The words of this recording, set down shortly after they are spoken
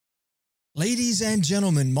Ladies and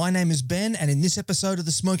gentlemen, my name is Ben, and in this episode of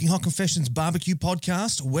the Smoking Hot Confessions BBQ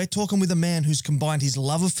podcast, we're talking with a man who's combined his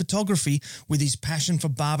love of photography with his passion for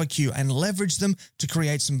barbecue and leveraged them to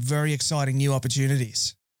create some very exciting new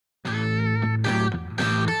opportunities.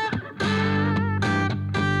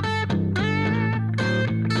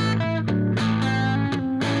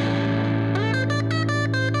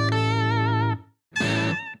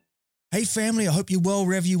 Hey family, I hope you're well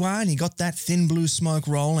wherever you are and you got that thin blue smoke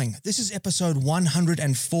rolling. This is episode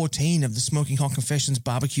 114 of the Smoking Hot Confessions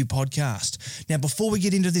BBQ podcast. Now, before we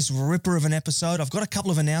get into this ripper of an episode, I've got a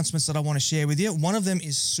couple of announcements that I want to share with you. One of them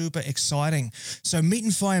is super exciting. So Meat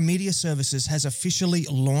and Fire Media Services has officially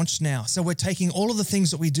launched now. So we're taking all of the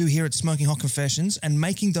things that we do here at Smoking Hot Confessions and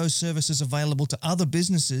making those services available to other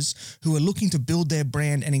businesses who are looking to build their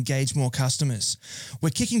brand and engage more customers. We're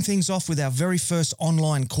kicking things off with our very first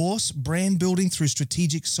online course, Brand Building Through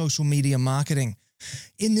Strategic Social Media Marketing.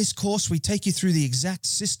 In this course, we take you through the exact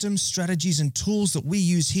systems, strategies, and tools that we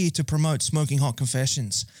use here to promote Smoking Hot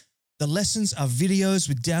Confessions. The lessons are videos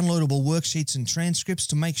with downloadable worksheets and transcripts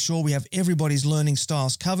to make sure we have everybody's learning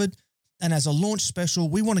styles covered. And as a launch special,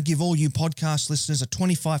 we want to give all you podcast listeners a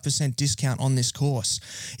 25% discount on this course.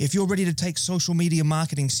 If you're ready to take social media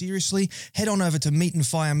marketing seriously, head on over to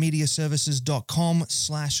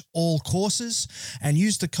meatandfiremediaservices.com/all-courses and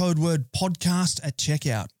use the code word podcast at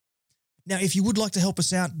checkout. Now, if you would like to help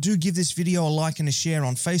us out, do give this video a like and a share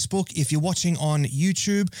on Facebook. If you're watching on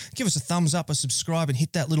YouTube, give us a thumbs up, a subscribe, and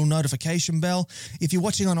hit that little notification bell. If you're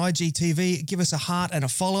watching on IGTV, give us a heart and a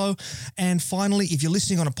follow. And finally, if you're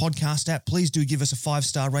listening on a podcast app, please do give us a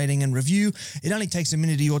 5-star rating and review. It only takes a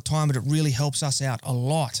minute of your time, but it really helps us out a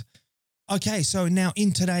lot. Okay, so now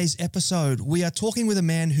in today's episode, we are talking with a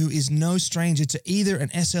man who is no stranger to either an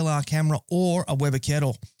SLR camera or a Weber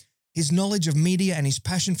kettle. His knowledge of media and his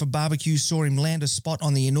passion for barbecue saw him land a spot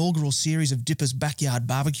on the inaugural series of Dipper's Backyard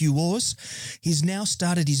Barbecue Wars. He's now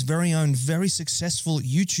started his very own, very successful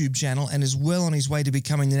YouTube channel and is well on his way to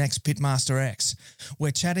becoming the next Pitmaster X.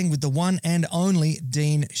 We're chatting with the one and only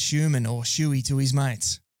Dean Schumann, or Schuey to his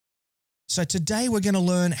mates. So today we're going to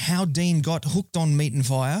learn how Dean got hooked on Meat and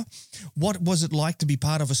Fire, what was it like to be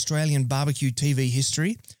part of Australian barbecue TV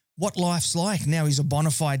history, what life's like now he's a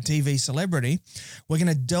bona fide TV celebrity. We're going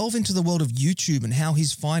to delve into the world of YouTube and how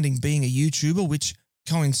he's finding being a YouTuber, which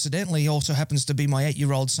coincidentally also happens to be my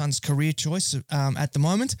 8-year-old son's career choice at the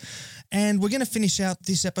moment. And we're going to finish out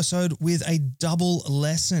this episode with a double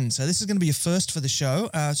lesson. So this is going to be a first for the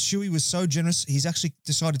show. Schuey was so generous. He's actually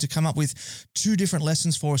decided to come up with 2 different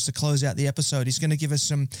lessons for us to close out the episode. He's going to give us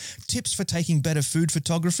some tips for taking better food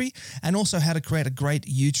photography and also how to create a great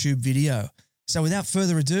YouTube video. So without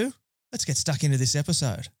further ado, let's get stuck into this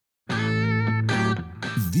episode.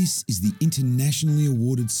 This is the internationally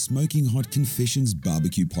awarded Smoking Hot Confessions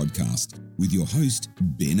Barbecue Podcast with your host,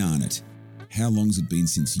 Ben Arnott. How long's it been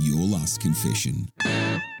since your last confession?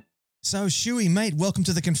 So Schuey, mate, welcome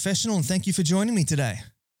to the confessional and thank you for joining me today.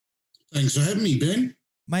 Thanks for having me, Ben.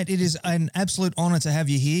 Mate, it is an absolute honour to have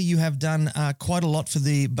you here. You have done quite a lot for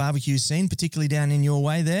the barbecue scene, particularly down in your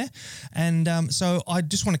way there. And so I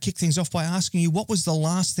just want to kick things off by asking you, what was the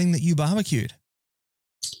last thing that you barbecued?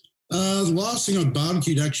 The last thing I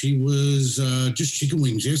barbecued actually was just chicken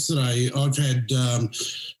wings yesterday. I've had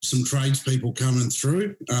some tradespeople coming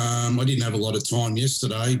through. I didn't have a lot of time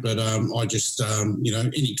yesterday, but I just,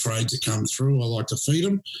 any trades that come through, I like to feed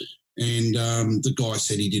them. And the guy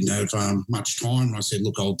said he didn't have much time. I said,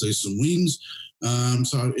 look, I'll do some wings.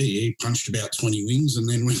 So he punched about 20 wings and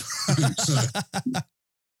then went home.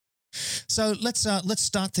 So let's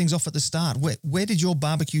start things off at the start. Where did your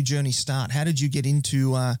barbecue journey start? How did you get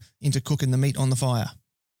into cooking the meat on the fire?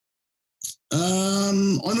 I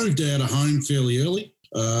moved out of home fairly early.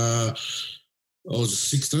 I was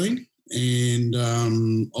 16. And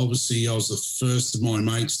obviously I was the first of my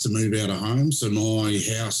mates to move out of home, so my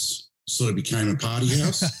house sort of became a party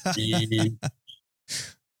house. And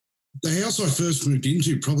the house I first moved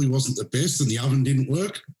into probably wasn't the best and the oven didn't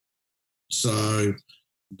work. So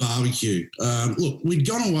barbecue. Look, we'd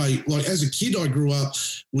gone away, like as a kid I grew up,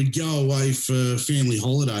 we'd go away for family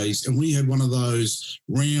holidays and we had one of those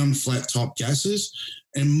round flat top gases.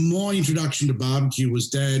 And my introduction to barbecue was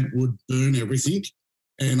Dad would burn everything.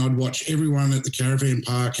 And I'd watch everyone at the caravan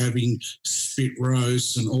park having spit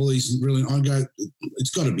roasts and all these I'd go,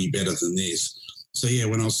 it's got to be better than this. So, yeah,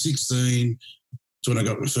 when I was 16, that's when I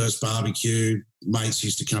got my first barbecue. Mates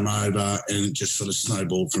used to come over and it just sort of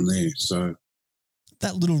snowballed from there. So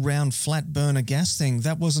that little round flat burner gas thing,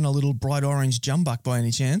 that wasn't a little bright orange jumbuck by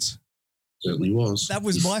any chance? Certainly was. That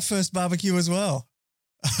was my first barbecue as well.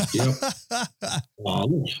 Yep. Well,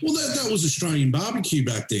 that was Australian barbecue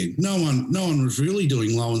back then. No one was really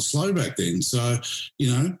doing low and slow back then. So,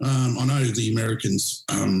 I know the Americans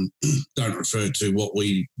don't refer to what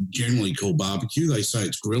we generally call barbecue. They say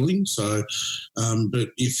it's grilling. So, but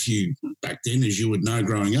if you, back then, as you would know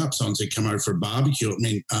growing up, someone said come over for a barbecue, it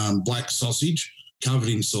meant black sausage covered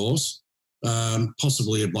in sauce,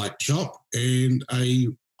 possibly a black chop, and a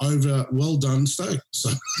well done steak.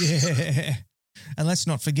 So yeah. And let's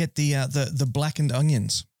not forget the blackened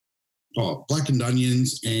onions. Oh, blackened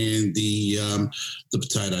onions and the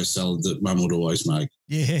potato salad that Mum would always make.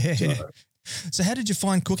 Yeah. So how did you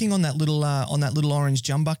find cooking on that little orange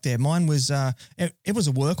jumbuck there? Mine was it was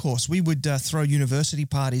a workhorse. We would throw university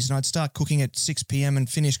parties, and I'd start cooking at 6 p.m. and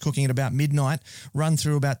finish cooking at about midnight. Run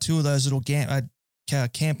through about 2 of those little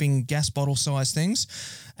camping gas bottle size things,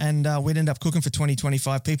 and we'd end up cooking for 20,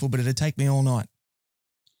 25 people. But it'd take me all night.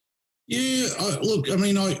 Yeah, look, I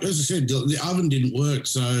mean, as I said, the oven didn't work,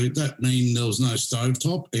 so that meant there was no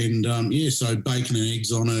stovetop. And, so bacon and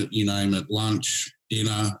eggs on it, you name it, lunch,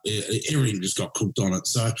 dinner, everything just got cooked on it.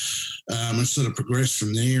 So I sort of progressed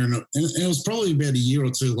from there. And it was probably about a year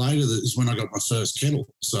or two later that is when I got my first kettle.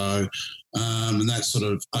 So, and that sort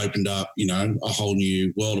of opened up, a whole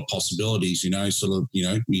new world of possibilities, you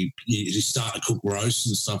start to cook roasts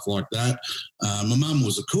and stuff like that. My mum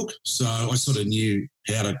was a cook, so I sort of knew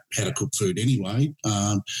how to cook food anyway,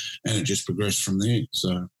 and it just progressed from there.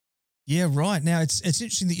 So. Yeah, right. Now, it's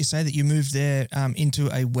interesting that you say that you moved there into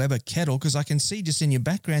a Weber kettle, because I can see just in your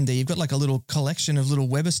background there, you've got like a little collection of little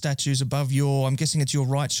Weber statues above I'm guessing it's your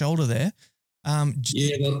right shoulder there.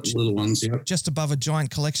 Little ones, yeah. Just above a giant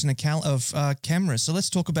collection of cameras. So let's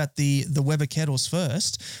talk about the Weber kettles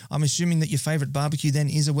first. I'm assuming that your favourite barbecue then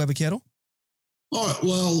is a Weber kettle? All right,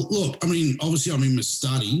 well, look, I mean, obviously I'm in my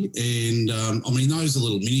study, and those are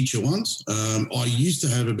little miniature ones. I used to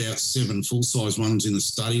have about 7 full-size ones in the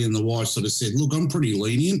study, and the wife sort of said, look, I'm pretty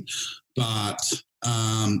lenient, but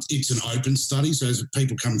it's an open study, so as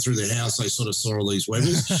people come through the house, they sort of saw all these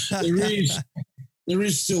Webers. There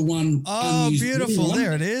is still one. Oh, beautiful. One.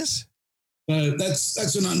 There it is. So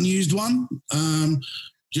that's an unused one.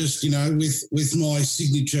 Just, with my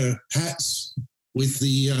signature hats with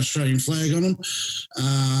the Australian flag on them.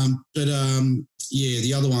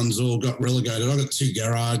 The other ones all got relegated. I've got 2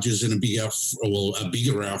 garages and a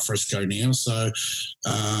bigger al fresco now. So,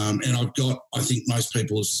 and I've got, I think most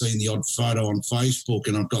people have seen the odd photo on Facebook,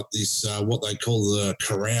 and I've got this, what they call the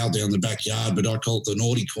corral down the backyard, but I call it the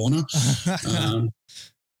naughty corner.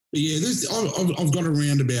 I've got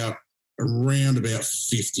around about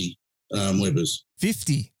 50 Webers.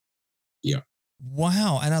 50? Yeah.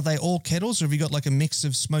 Wow. And are they all kettles, or have you got like a mix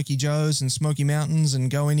of Smoky Joes and Smoky Mountains and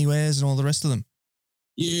Go Anywheres and all the rest of them?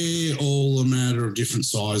 Yeah, all a matter of different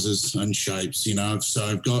sizes and shapes, So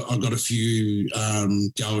I've got a few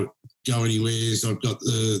Go Anywheres. I've got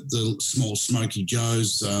the small Smoky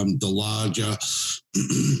Joes, the larger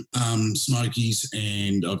Smokies,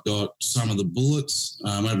 and I've got some of the Bullets.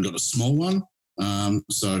 I haven't got a small one.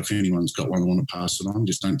 So if anyone's got one, I want to pass it on.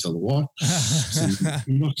 Just don't tell the wife.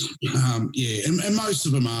 And most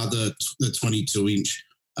of them are the 22-inch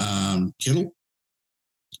kettle.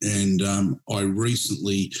 And I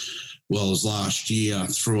recently, well, it was last year,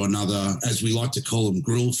 through another, as we like to call them,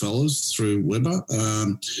 grill fellas, through Weber.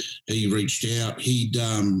 He reached out. He'd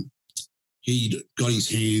got his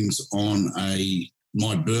hands on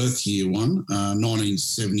my birth year one,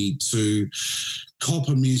 1972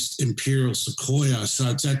 Copper Mist Imperial Sequoia. So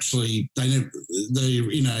it's actually, they're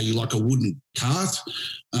in like a wooden cart,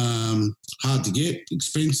 hard to get,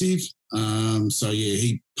 expensive.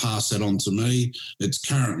 He passed that on to me. It's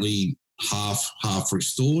currently half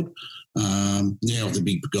restored. Now with the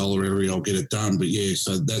big pergola area, I'll get it done. But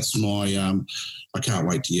so that's my, I can't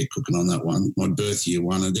wait to get cooking on that one, my birth year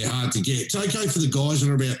one. And they're hard to get. It's okay for the guys that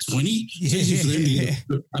are about 20. It's easy for them to get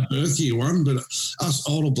a birth year one, but us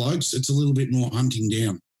older blokes, it's a little bit more hunting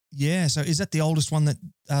down. Yeah. So is that the oldest one that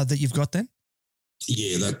you've got then?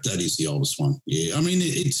 Yeah, that is the oldest one. Yeah. I mean,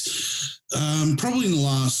 it's probably in the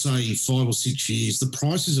last, say, 5 or 6 years, the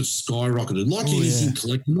prices have skyrocketed, like anything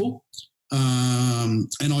collectible.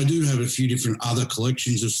 And I do have a few different other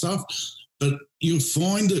collections of stuff, but you'll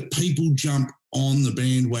find that people jump on the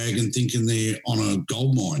bandwagon thinking they're on a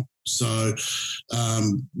gold mine. So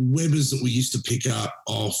Webers that we used to pick up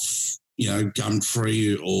off,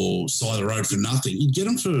 Gumtree or side of the road for nothing, you'd get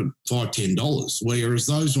them for $5, $10, whereas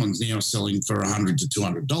those ones now are selling for $100 to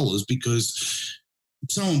 $200 because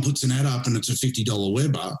someone puts an ad up and it's a $50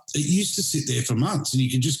 Weber. It used to sit there for months and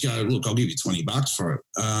you could just go, look, I'll give you $20 for it.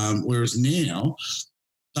 Whereas now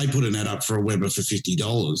they put an ad up for a Weber for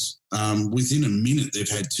 $50. Within a minute, they've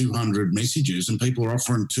had 200 messages, and people are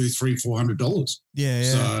offering $200, $300, $400. Yeah.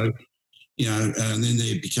 So, and then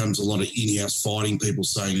there becomes a lot of in-house fighting, people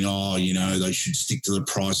saying, they should stick to the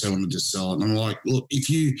price they wanted to sell it. And I'm like, look, if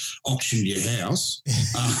you auctioned your house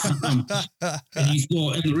and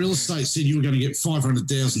the real estate said you were going to get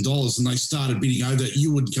 $500,000 and they started bidding over that,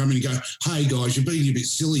 you would come in and go, hey, guys, you're being a bit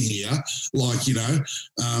silly here. I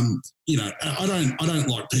don't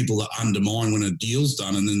like people that undermine when a deal's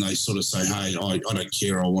done and then they sort of say, hey, I don't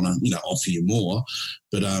care, I want to, offer you more.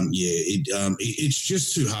 But, it's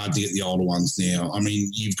just too hard to get the older ones now. I mean,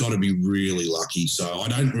 you've got to be really lucky. So I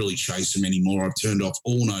don't really chase them anymore. I've turned off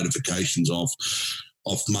all notifications off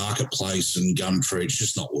Marketplace and Gumtree. It's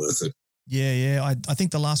just not worth it. Yeah. I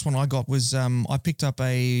think the last one I got was I picked up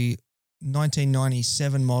a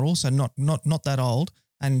 1997 model, so not that old,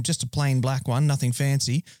 and just a plain black one, nothing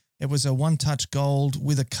fancy. It was a one-touch gold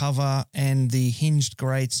with a cover and the hinged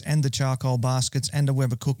grates and the charcoal baskets and a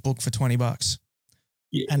Weber cookbook for $20.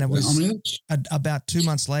 Yeah, and it was about 2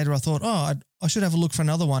 months later, I thought, I should have a look for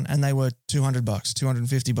another one, and they were $200,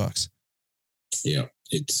 $250. Yeah,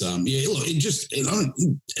 it's look,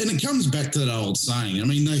 it comes back to that old saying. I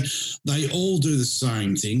mean, they all do the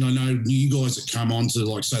same thing. I know you guys that come onto,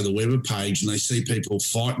 like, say, the Weber page, and they see people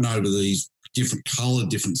fighting over these different colour,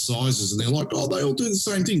 different sizes, and they're like, oh, they all do the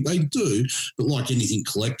same thing. They do, but like anything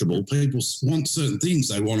collectible, people want certain things.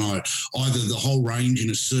 They want either the whole range in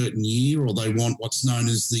a certain year, or they want what's known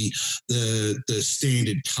as the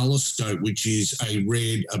standard colour scope, which is a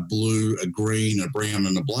red, a blue, a green, a brown,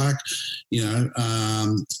 and a black.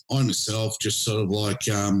 I myself just sort of like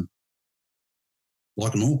them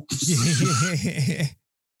all.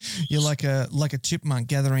 You're like a chipmunk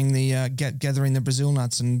gathering the Brazil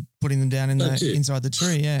nuts and putting them down inside the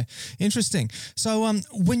tree. Yeah, interesting. So,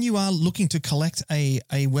 when you are looking to collect a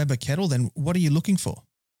Weber kettle, then what are you looking for?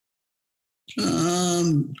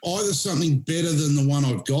 Either something better than the one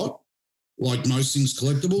I've got, like most things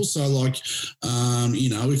collectible. So, like,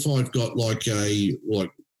 if I've got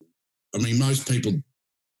most people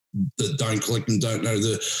that don't collect them don't know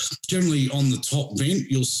generally on the top vent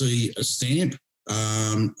you'll see a stamp.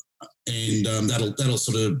 That'll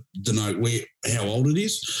sort of denote how old it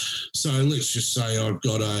is. So let's just say I've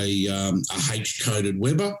got a H-coated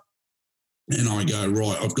Weber, and I go,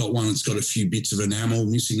 right, I've got one that's got a few bits of enamel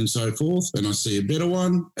missing and so forth, and I see a better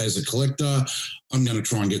one. As a collector, I'm going to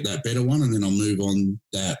try and get that better one, and then I'll move on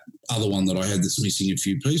that other one that I had that's missing a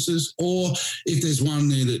few pieces. Or if there's one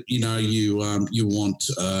there that, you want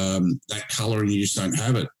that colour and you just don't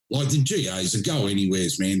have it, like the GAs, the go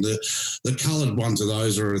anywheres, man. The coloured ones of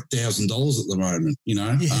those are $1,000 at the moment,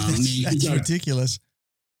 Yeah, that's ridiculous.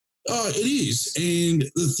 Oh, it is. And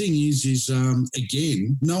the thing is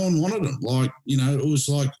again, no one wanted them. Like, it was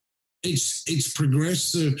like, it's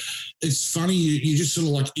progressive. It's funny. You just sort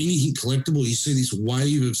of like anything collectible, you see this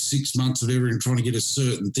wave of 6 months of everyone trying to get a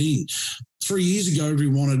certain thing. 3 years ago,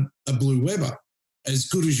 everyone wanted a blue Weber, as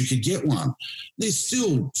good as you could get one. They're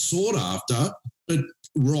still sought after, but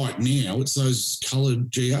right now it's those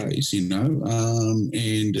coloured GAs, and then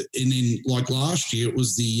like last year it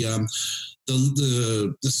was the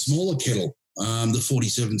smaller kettle, the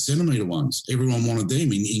 47 centimetre ones. Everyone wanted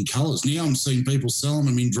them in colours. Now I'm seeing people selling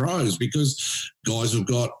them in droves because guys have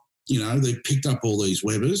got, they've picked up all these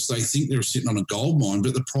Webers. They think they're sitting on a gold mine,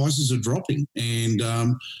 but the prices are dropping, and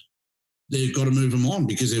they've got to move them on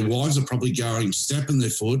because their wives are probably going, stamping their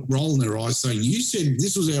foot, rolling their eyes, saying, you said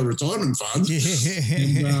this was our retirement fund.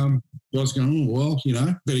 And guys going,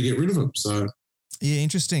 better get rid of them. So, yeah,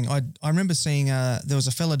 interesting. I remember seeing there was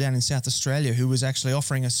a fella down in South Australia who was actually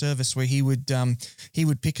offering a service where he would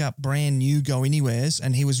pick up brand new Go Anywheres,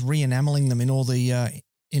 and he was re-enameling them in all the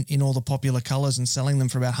in all the popular colours and selling them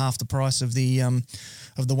for about half the price of the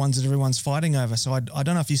ones that everyone's fighting over. So I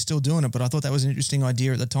don't know if he's still doing it, but I thought that was an interesting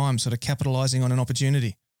idea at the time, sort of capitalising on an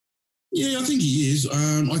opportunity. Yeah, I think he is.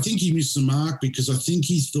 I think he missed the mark because I think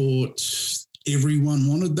he thought everyone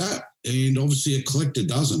wanted that. And obviously a collector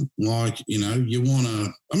doesn't. Like, you want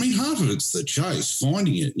to, half of it's the chase,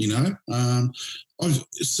 finding it,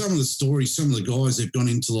 some of the stories, some of the guys, they've gone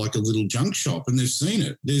into like a little junk shop and they've seen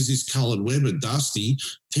it. There's this coloured Weber, dusty,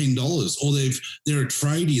 $10. Or they're a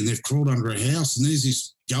tradie and they've crawled under a house and there's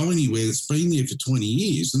this Go Anywhere that's been there for 20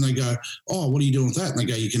 years. And they go, oh, what are you doing with that? And they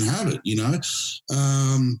go, you can have it,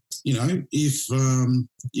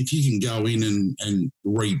 if you can go in and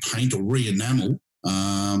repaint or re-enamel.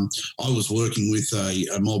 I was working with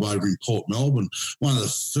a mob over in Port Melbourne, one of the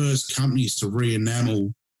first companies to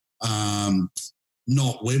re-enamel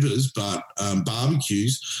not Webbers, but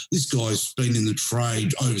barbecues. This guy's been in the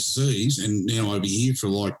trade overseas and now over here for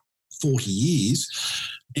like 40 years.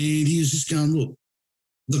 And he was just going, look,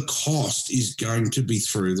 the cost is going to be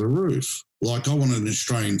through the roof. Like, I wanted an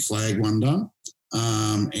Australian flag one done.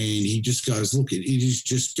 And he just goes, look, it is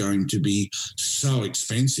just going to be so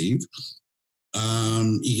expensive.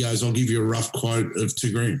 He goes, I'll give you a rough quote of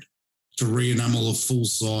 $2,000 to re-enamel a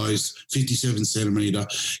full-size 57 centimetre,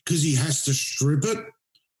 because he has to strip it,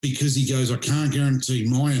 because he goes, I can't guarantee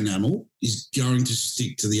my enamel is going to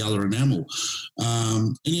stick to the other enamel.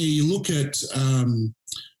 And you look at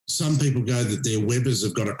some people go that their Webbers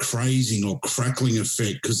have got a crazing or crackling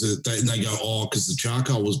effect because they go, because the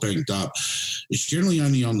charcoal was banked up. It's generally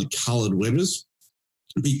only on the coloured Webbers,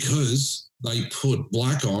 because they put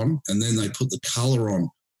black on and then they put the colour on.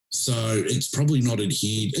 So it's probably not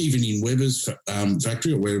adhered, even in Weber's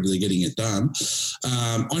factory or wherever they're getting it done.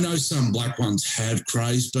 I know some black ones have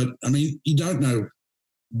crazed, but, I mean, you don't know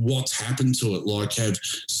what's happened to it. Like, have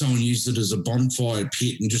someone used it as a bonfire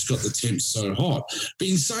pit and just got the temps so hot. But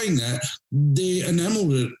in saying that, they're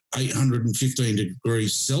enamelled at 815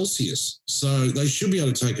 degrees Celsius, so they should be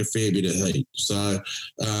able to take a fair bit of heat. So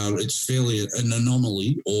it's fairly an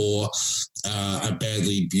anomaly or a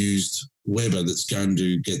badly abused Weber that's going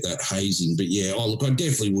to get that hazing. But yeah, I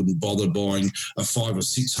definitely wouldn't bother buying a $500 or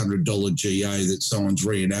 $600 GA that someone's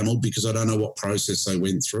re-enamelled, because I don't know what process they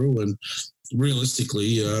went through. And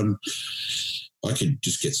realistically, I could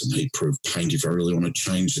just get some heat-proof paint if I really want to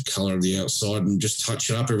change the colour of the outside and just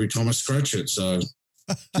touch it up every time I scratch it. So,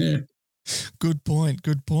 yeah. Good point.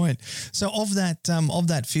 Good point. So of that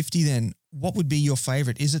 50, then, what would be your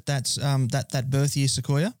favourite? Is it that birth year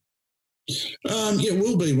Sequoia? It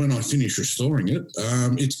will be when I finish restoring it.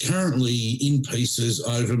 It's currently in pieces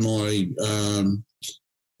over my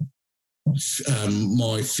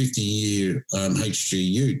my 50-year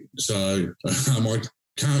HGU. So I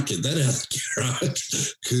can't get that out of the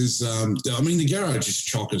garage because, the garage is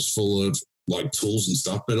chockers full of like tools and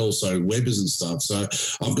stuff, but also Webbers and stuff. So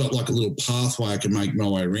I've got like a little pathway I can make my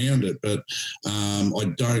way around it, but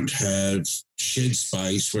I don't have shed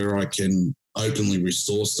space where I can openly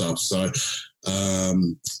restore stuff. So I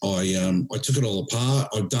took it all apart.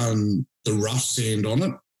 I've done the rough sand on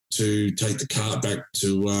it to take the cart back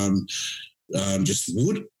to just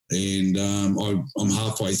wood. And I'm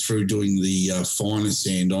halfway through doing the finer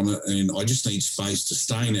sand on it, and I just need space to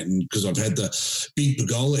stain it. And because I've had the big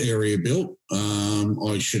pergola area built,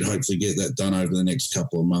 I should hopefully get that done over the next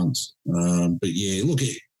couple of months. But yeah, look,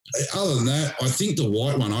 other than that, I think the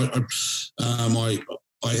white one,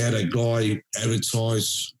 I had a guy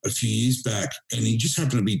advertise a few years back, and he just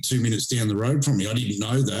happened to be 2 minutes down the road from me. I didn't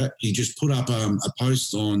know that. He just put up a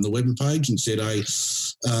post on the Weber page and said, hey,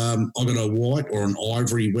 I got a white or an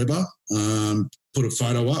ivory Weber, put a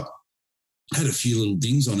photo up, had a few little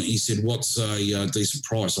dings on it. He said, what's a decent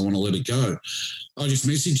price? I want to let it go. I just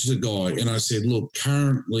messaged the guy and I said, look,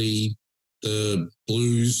 currently the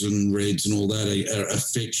blues and reds and all that are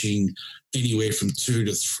fetching anywhere from $2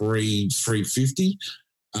 to $350.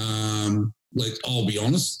 I'll be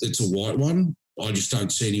honest, it's a white one. I just don't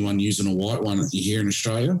see anyone using a white one here in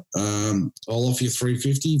Australia. I'll offer you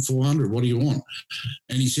 $350, $400. What do you want?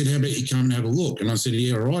 And he said, how about you come and have a look? And I said,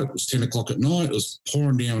 yeah, all right. It was 10 o'clock at night. It was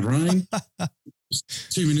pouring down rain.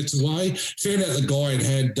 2 minutes away. Found out the guy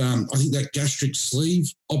had I think that gastric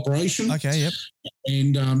sleeve operation. Okay, yep.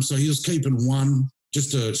 And so he was keeping one,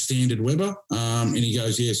 just a standard Weber, and he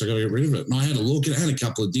goes, yes, I got to get rid of it. And I had a look, and it had a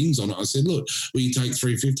couple of dings on it. I said, look, will you take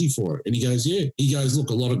 $350 for it? And he goes, yeah. He goes, look,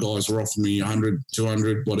 a lot of guys are offering me $100,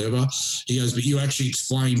 $200, whatever. He goes, but you actually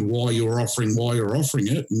explained why you're offering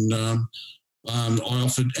it. And I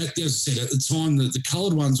offered, as I said, at the time, the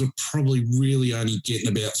coloured ones were probably really only getting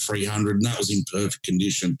about $300, and that was in perfect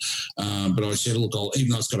condition. But I said, look,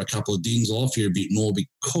 even though it's got a couple of dings, I'll offer you a bit more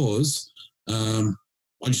because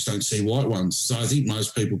I just don't see white ones. So I think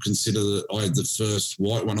most people consider that I had the first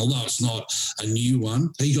white one, although it's not a new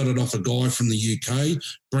one. He got it off a guy from the UK,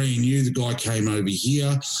 brand new. The guy came over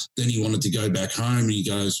here. Then he wanted to go back home, and he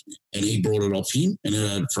brought it off him, and it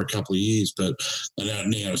had it for a couple of years. But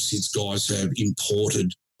now since guys have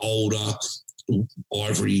imported older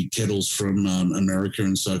ivory kettles from America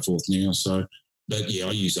and so forth now. So, but yeah,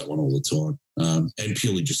 I use that one all the time, and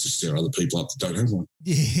purely just to stir other people up that don't have one.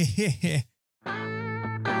 Yeah.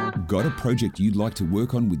 Got a project you'd like to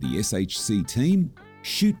work on with the SHC team?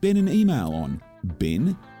 Shoot Ben an email on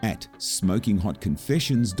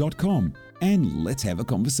ben@smokinghotconfessions.com and let's have a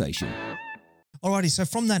conversation. Alrighty, so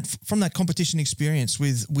from that competition experience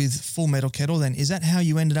with Full Metal Kettle, then, is that how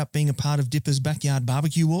you ended up being a part of Dipper's Backyard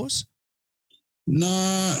Barbecue Wars?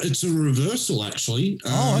 No, it's a reversal, actually.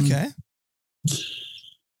 Okay.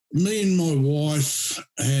 Me and my wife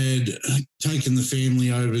had taken the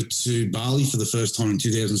family over to Bali for the first time in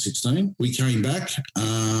 2016. We came back.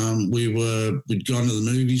 We'd gone to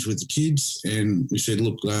the movies with the kids, and we said,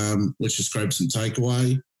 "Look, let's just grab some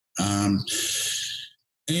takeaway." I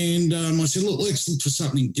said, "Look, let's look for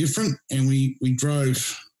something different." And we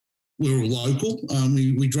drove. We were local.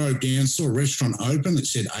 We drove down, saw a restaurant open that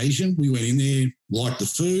said Asian. We went in there, liked the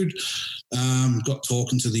food, got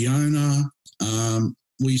talking to the owner.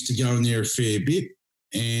 We used to go in there a fair bit,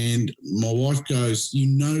 and my wife goes,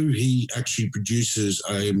 he actually produces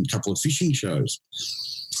a couple of fishing shows.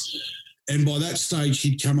 And by that stage,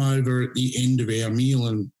 he'd come over at the end of our meal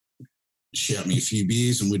and shout me a few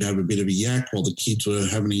beers, and we'd have a bit of a yak while the kids were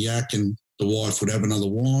having a yak, and the wife would have another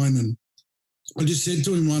wine. And I just said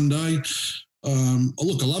to him one day,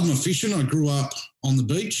 look, I love my fishing. I grew up on the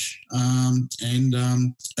beach and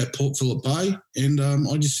at Port Phillip Bay, and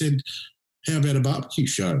I just said, how about a barbecue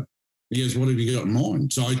show? He goes, what have you got in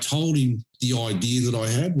mind? So I told him the idea that I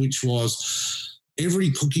had, which was every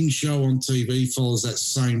cooking show on TV follows that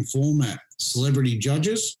same format. Celebrity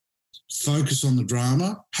judges, focus on the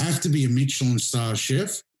drama, have to be a Michelin star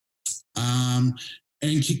chef, and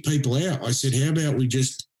kick people out. I said, how about we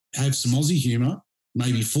just have some Aussie humour,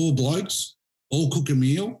 maybe 4 blokes, all cook a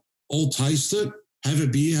meal, all taste it, have a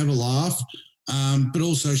beer, have a laugh, but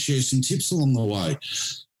also share some tips along the way.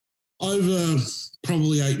 Over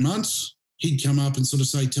probably 8 months, he'd come up and sort of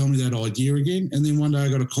say, tell me that idea again. And then one day I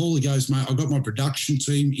got a call. He goes, mate, I've got my production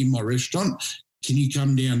team in my restaurant. Can you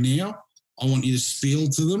come down now? I want you to spiel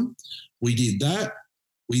to them. We did that.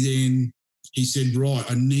 He said, right,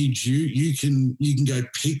 I need you. You can go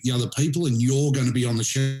pick the other people and you're going to be on the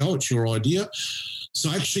show. It's your idea. So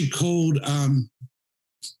I actually called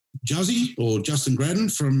Juzzy or Justin Gradden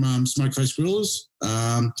from Smokeface Grillers.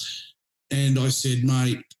 And I said,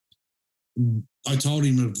 mate, I told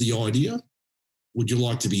him of the idea. Would you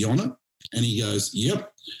like to be on it? And he goes,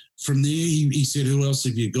 yep. From there, he said, who else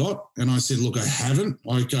have you got? And I said, look, I haven't.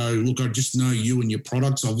 I go, look, I just know you and your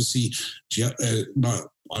products. Obviously,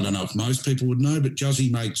 I don't know if most people would know, but Juzzy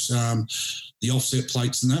makes the offset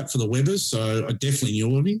plates and that for the Webbers. So I definitely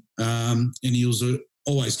knew of him. And he was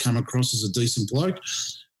always come across as a decent bloke.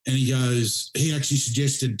 And he actually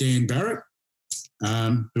suggested Dan Barrett,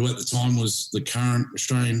 who at the time was the current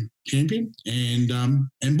Australian champion,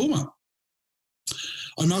 and Boomer.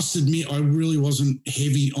 I must admit, I really wasn't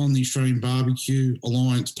heavy on the Australian Barbecue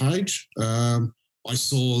Alliance page. I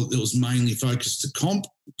saw it was mainly focused to comp,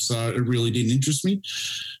 so it really didn't interest me.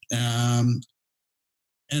 And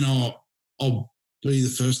I'll be the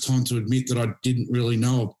first time to admit that I didn't really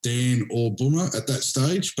know of Dan or Boomer at that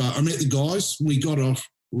stage, but I met the guys. We got off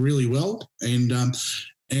really well, and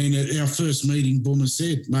at our first meeting, Boomer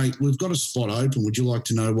said, mate, we've got a spot open. Would you like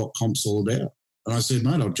to know what comp's all about? And I said,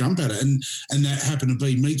 mate, I'll jump at it. And that happened to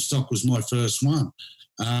be Meat Stock was my first one.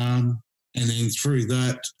 And then through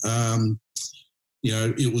that,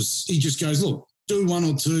 he just goes, look, do 1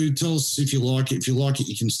 or 2, tell us if you like it. If you like it,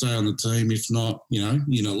 you can stay on the team. If not, at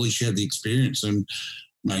least you had the experience. And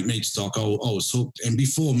mate, Meat Stock, I was hooked. And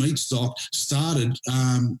before Meat Stock started,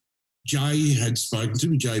 Jay had spoken to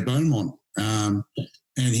me, Jay Beaumont.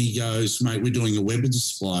 And he goes, mate, we're doing a Weber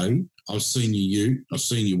display. I've seen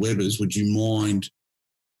your Webers. Would you mind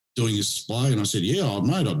doing a display? And I said, yeah,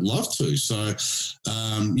 mate, I'd love to. So,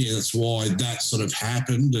 that's why that sort of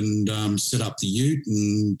happened, and set up the ute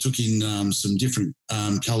and took in some different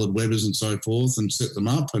coloured Webers and so forth and set them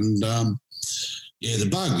up. And, the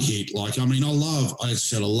bug hit. I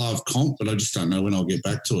love comp, but I just don't know when I'll get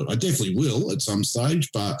back to it. I definitely will at some stage,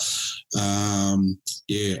 but I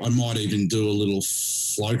might even do a little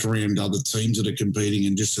float around other teams that are competing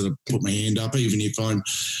and just sort of put my hand up, even if I'm,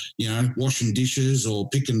 washing dishes or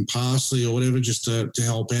picking parsley or whatever, just to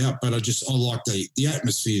help out. But I like the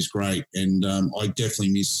atmosphere is great, and I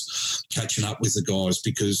definitely miss catching up with the guys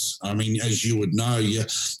because, as you would know, you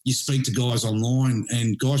speak to guys online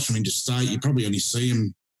and guys from interstate, you probably only see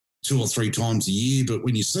them 2 or 3 times a year, but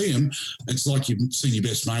when you see them, it's like you've seen your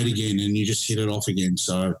best mate again and you just hit it off again.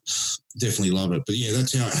 So definitely love it. But yeah,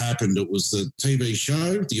 that's how it happened. It was the TV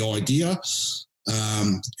show, the idea,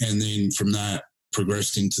 and then from that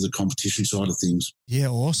progressed into the competition side of things. Yeah,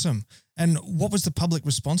 awesome. And what was the public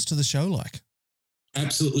response to the show like?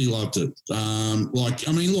 Absolutely loved it.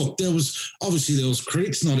 Look, there was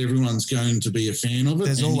critics. Not everyone's going to be a fan of it.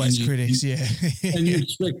 There's always critics, yeah. And you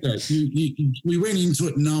expect that. We went into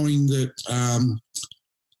it knowing that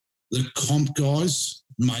the comp guys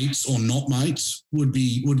mates or not mates would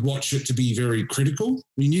watch it to be very critical.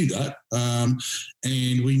 We knew that,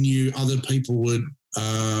 and we knew other people would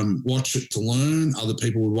watch it to learn. Other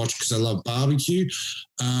people would watch because they love barbecue.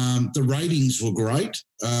 The ratings were great,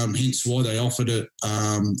 hence why they offered it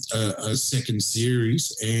a second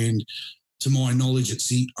series. And to my knowledge, it's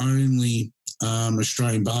the only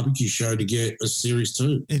Australian barbecue show to get a series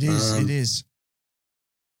 2. It is. It is.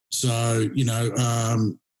 So,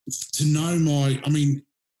 to know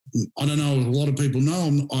I don't know, a lot of people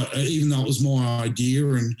know, even though it was my idea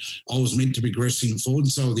and I was meant to be progressing forward,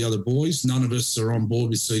 and so are the other boys. None of us are on board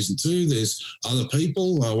with season 2. There's other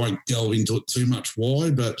people. I won't delve into it too much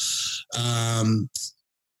why, but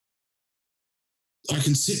I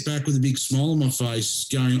can sit back with a big smile on my face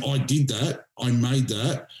going, I did that. I made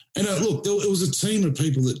that. And look, it was a team of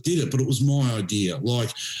people that did it, but it was my idea. It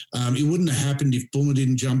wouldn't have happened if Boomer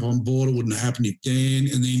didn't jump on board. It wouldn't have happened if Dan.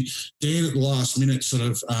 And then Dan at the last minute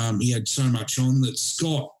he had so much on that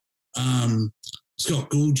Scott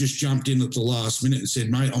Gould just jumped in at the last minute and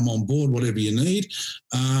said, mate, I'm on board, whatever you need.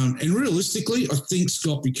 And realistically, I think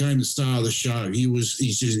Scott became the star of the show.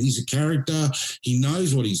 He's a character. He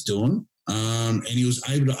knows what he's doing. And he was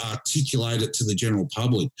able to articulate it to the general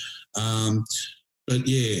public. But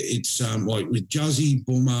yeah, it's with Juzzy,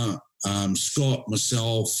 Boomer, Scott,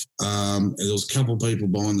 myself, there was a couple of people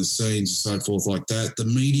behind the scenes and so forth like that. The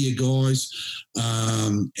media guys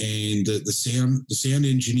and the sound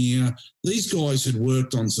engineer. These guys had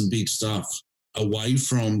worked on some big stuff away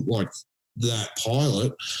from that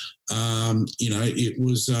pilot. It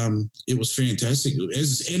was fantastic. And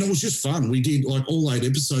it was just fun. We did all 8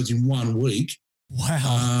 episodes in 1 week.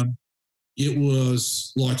 Wow. It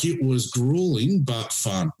was grueling, but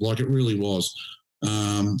fun. It really was.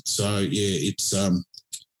 It's, I'd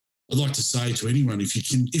like to say to anyone, if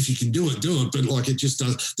you can do it, do it. But it just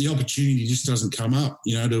does, the opportunity just doesn't come up,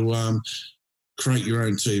 to create your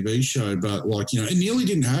own TV show. But it nearly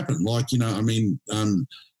didn't happen.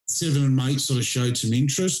 Seven and Mate sort of showed some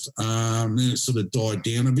interest. Then it sort of died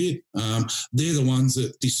down a bit. They're the ones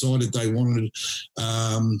that decided they wanted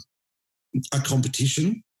a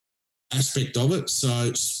competition aspect of it.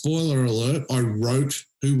 So, spoiler alert, I wrote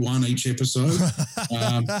who won each episode.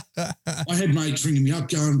 I had mates ringing me up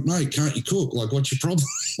going, mate, can't you cook? What's your problem?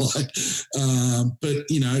 It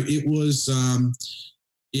was,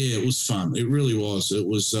 it was fun. It really was. It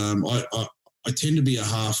was, I tend to be a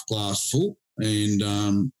half glass full, and,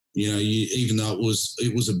 even though it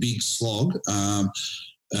was a big slog,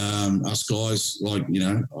 us guys,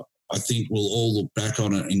 I think we'll all look back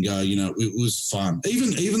on it and go, it was fun.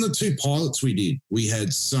 Even the 2 pilots we did, we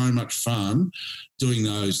had so much fun doing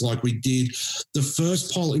those. We did the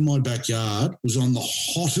first pilot in my backyard was on the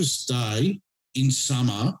hottest day in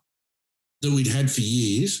summer that we'd had for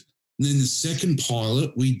years. And then the second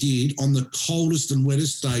pilot we did on the coldest and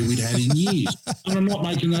wettest day we'd had in years. And I'm not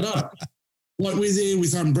making that up. We're there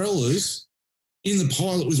with umbrellas in the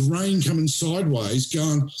pilot with rain coming sideways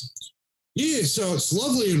going, yeah, so it's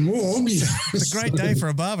lovely and warm. It's a great day for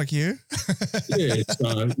a barbecue. Yeah,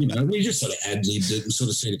 so, we just sort of ad-libbed it and sort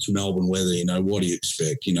of said it's Melbourne weather, what do you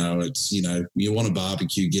expect? It's, you want a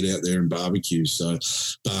barbecue, get out there and barbecue. So,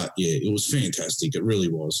 but yeah, it was fantastic. It really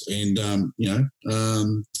was. And,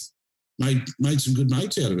 made some good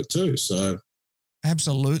mates out of it too. So.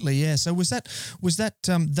 Absolutely, yeah. So was that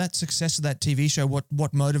that success of that TV show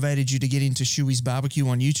what motivated you to get into Schuey's Barbecue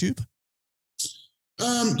on YouTube?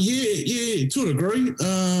 Yeah, to a degree.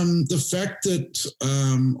 The fact that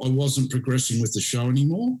I wasn't progressing with the show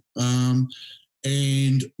anymore, and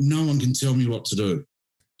no one can tell me what to do.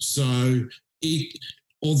 So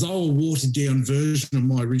although a watered down version of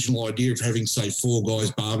my original idea of having, say, 4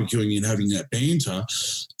 guys barbecuing and having that banter,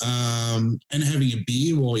 and having a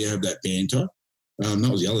beer while you have that banter.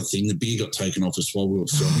 That was the other thing. The beer got taken off us while we were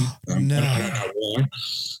filming. No. I don't know why.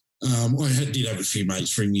 I did have a few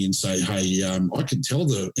mates ring me and say, hey, I can tell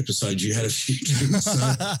the episodes you had a few drinks.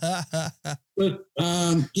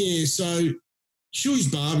 So Schuey's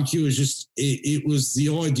Barbecue is just, it was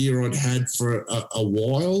the idea I'd had for a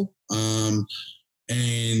while.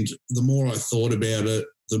 And the more I thought about it,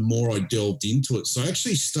 the more I delved into it. So I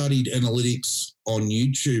actually studied analytics on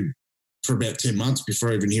YouTube for about 10 months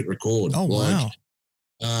before I even hit record. Oh, wow.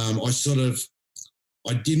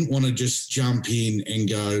 I didn't want to just jump in and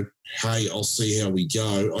go, hey, I'll see how we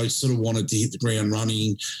go. I sort of wanted to hit the ground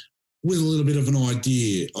running with a little bit of an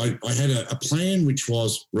idea. I had a plan, which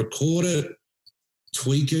was record it,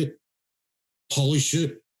 tweak it, polish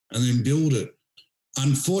it, and then build it.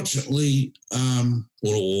 Unfortunately,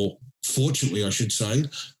 or fortunately, I should say,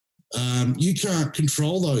 You can't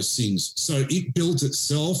control those things. So it builds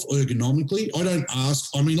itself ergonomically. I don't ask.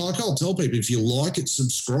 I mean, like I'll tell people, if you like it,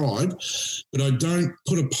 subscribe, but I don't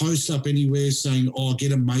put a post up anywhere saying, oh,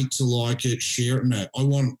 get a mate to like it, share it and that. I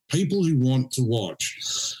want people who want to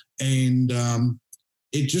watch. And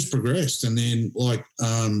it just progressed. And then, like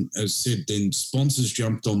as said, then sponsors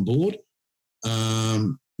jumped on board,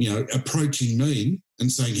 approaching me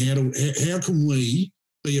and saying, how can we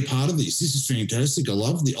be a part of this? This is fantastic. I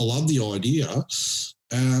love the idea.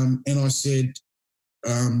 And I said,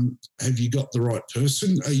 have you got the right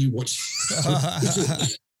person? Are you watching?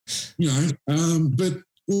 But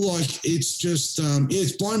like, it's just,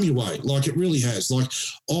 it's blown me away. Like, it really has. Like,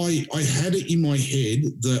 I had it in my head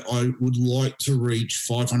that I would like to reach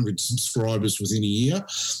 500 subscribers within a year.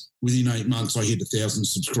 Within 8 months, I hit 1,000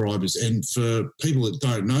 subscribers. And for people that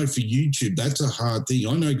don't know, for YouTube, that's a hard thing.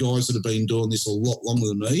 I know guys that have been doing this a lot longer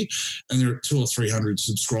than me, and they're at 200 or 300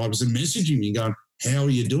 subscribers and messaging me going, how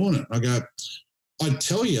are you doing it? I go, I'd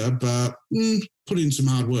tell you, but put in some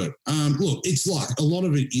hard work. Look, it's luck. A lot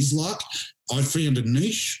of it is luck. I found a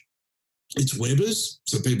niche. It's Webbers,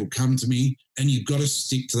 so people come to me, and you've got to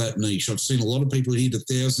stick to that niche. I've seen a lot of people hit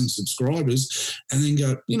 1,000 subscribers and then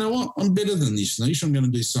go, you know what, I'm better than this niche. I'm going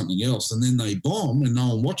to do something else. And then they bomb and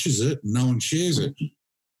no one watches it and no one shares it.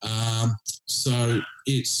 So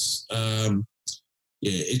it's,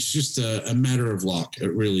 it's just a matter of luck.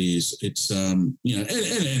 It really is. It's, and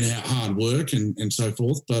hard work and so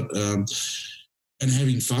forth, but and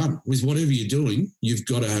having fun. With whatever you're doing, you've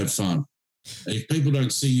got to have fun. If people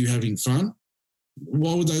don't see you having fun,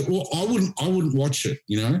 why would they? Well, I wouldn't watch it,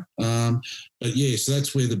 But yeah, so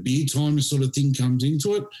that's where the beer timer sort of thing comes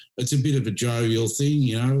into it. It's a bit of a jovial thing,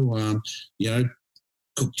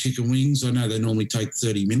 cooked chicken wings. I know they normally take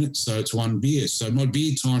 30 minutes, so it's one beer. So my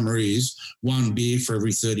beer timer is one beer for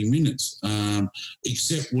every 30 minutes,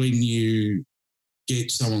 except when you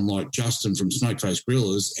get someone like Justin from Smokeface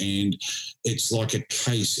Grillers, and it's like a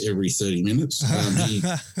case every 30 minutes. He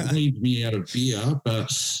leaves me out of beer. But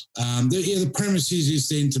the premise is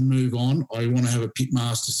then to move on. I want to have a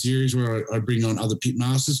Pitmaster series where I bring on other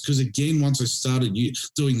Pitmasters, because, again, once I started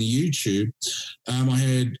doing the YouTube, I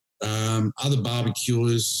had other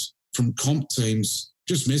barbecuers from comp teams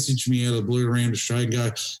just message me out of the blue around Australia and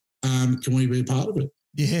go, can we be a part of it?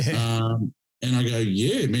 Yeah. And I go,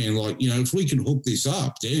 yeah, man, if we can hook this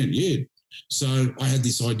up, then yeah. So I had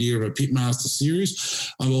this idea of a Pitmaster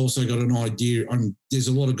series. I've also got an idea. There's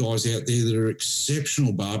a lot of guys out there that are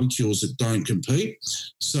exceptional barbecuers that don't compete.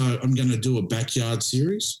 So I'm going to do a backyard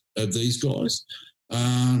series of these guys.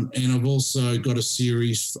 And I've also got a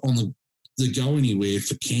series on the Go Anywhere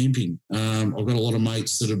for camping. I've got a lot of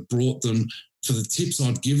mates that have brought them for the tips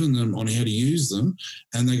I've given them on how to use them,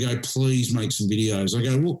 and they go, please make some videos. I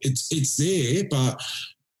go, well, it's there, but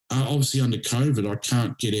obviously under COVID, I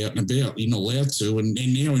can't get out and about. You're not allowed to. And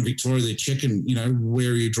now in Victoria, they're checking,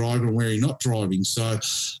 where you're driving and where you're not driving. So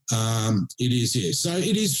it is, yeah. So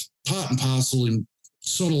it is part and parcel in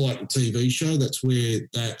sort of like a TV show. That's where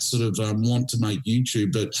that sort of want to make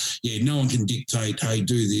YouTube. But, yeah, no one can dictate, hey,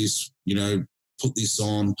 do this, put this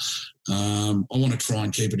on. I want to try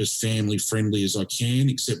and keep it as family friendly as I can,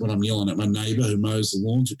 except when I'm yelling at my neighbour who mows the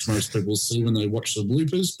lawns, which most people see when they watch the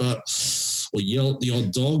bloopers, or yell at the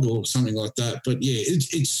odd dog or something like that. But yeah,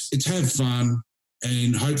 it's have fun,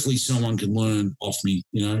 and hopefully someone can learn off me.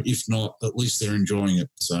 If not, at least they're enjoying it.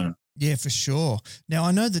 So. Yeah, for sure. Now,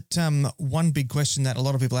 I know that one big question that a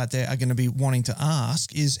lot of people out there are going to be wanting to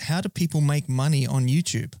ask is, how do people make money on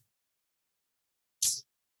YouTube?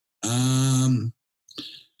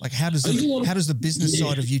 How does the business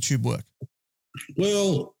side of YouTube work?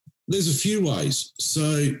 Well, there's a few ways.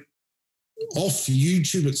 So off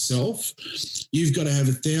YouTube itself, you've got to have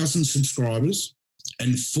 1,000 subscribers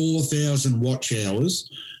and 4,000 watch hours.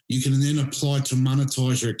 You can then apply to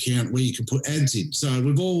monetize your account where you can put ads in. So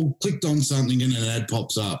we've all clicked on something and an ad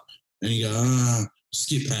pops up and you go,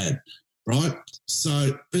 skip ad, right?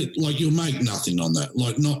 So you'll make nothing on that.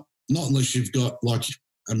 Not unless you've got 1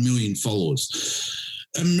 million followers.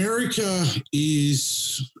 America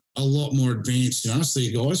is a lot more advanced than us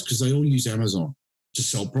there, guys, because they all use Amazon to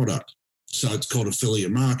sell product. So it's called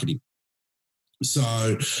affiliate marketing.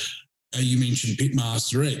 So you mentioned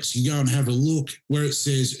Pitmaster X. You go and have a look where it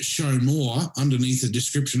says show more underneath the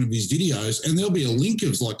description of his videos, and there'll be a link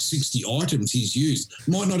of 60 items he's used.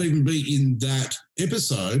 Might not even be in that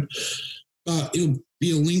episode, but it'll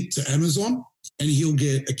be a link to Amazon, and he'll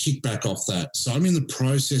get a kickback off that. So I'm in the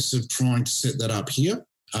process of trying to set that up here,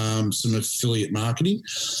 some affiliate marketing.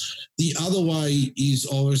 The other way is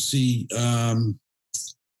obviously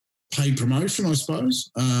paid promotion, I suppose.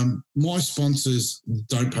 My sponsors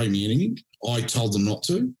don't pay me anything. I told them not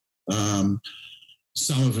to.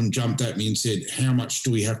 Some of them jumped at me and said, "How much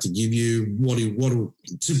do we have to give you? What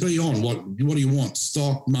to be on? What do you want?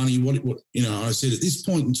 Stock, money? What?" I said, at this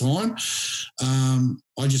point in time,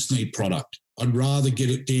 I just need product. I'd rather get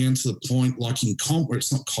it down to the point like in comp where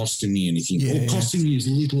it's not costing me anything or costing me as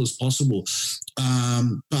little as possible.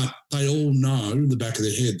 But they all know in the back of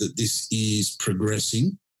their head that this is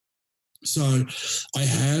progressing. So I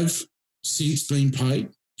have since been paid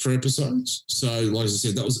for episodes. So like I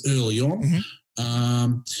said, that was early on.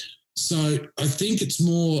 Mm-hmm. So I think it's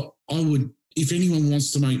more, if anyone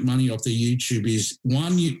wants to make money off their YouTube is,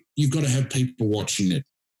 one, you've got to have people watching it.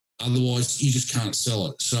 Otherwise, you just can't sell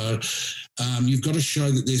it. So you've got to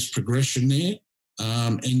show that there's progression there.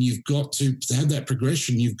 And you've got to have that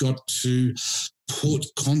progression. You've got to put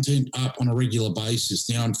content up on a regular basis.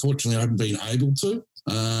 Now, unfortunately, I haven't been able to,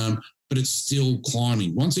 but it's still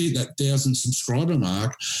climbing. Once I hit that 1,000 subscriber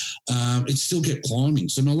mark, it still kept climbing.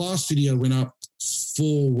 So my last video went up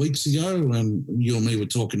 4 weeks ago when you and me were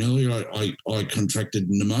talking earlier. I contracted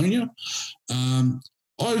pneumonia.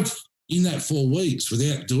 In that 4 weeks,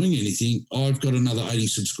 without doing anything, I've got another 80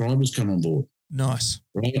 subscribers come on board. Nice.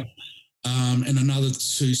 Right. And another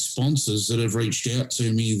 2 sponsors that have reached out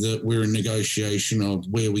to me that we're in negotiation of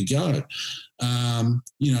where we go. And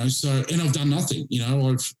I've done nothing,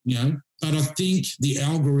 but I think the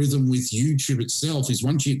algorithm with YouTube itself is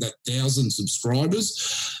once you hit that 1,000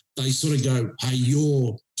 subscribers, they sort of go, "Hey,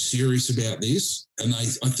 you're serious about this." And I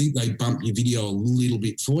think they bump your video a little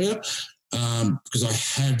bit for you. Because I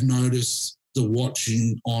have noticed the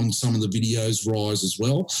watching on some of the videos rise as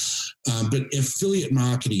well. But affiliate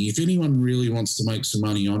marketing, if anyone really wants to make some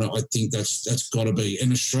money on it, I think that's got to be.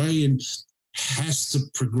 An Australian has to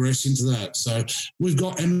progress into that. So we've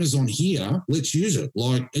got Amazon here. Let's use it.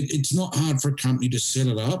 Like it's not hard for a company to set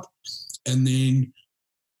it up. And then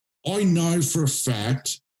I know for a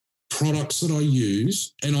fact products that I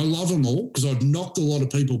use, and I love them all because I've knocked a lot of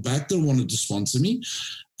people back that wanted to sponsor me.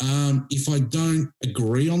 If I don't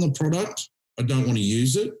agree on the product, I don't want to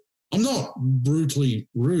use it. I'm not brutally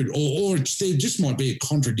rude, or there just might be a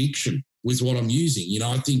contradiction with what I'm using.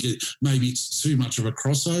 I think maybe it's too much of a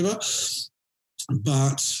crossover.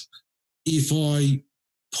 But if I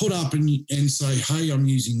put up and say, "Hey, I'm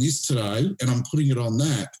using this today," and I'm putting it on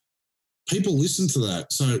that, people listen to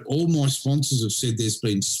that. So all my sponsors have said there's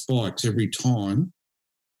been spikes every time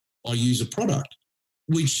I use a product,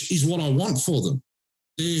 which is what I want for them.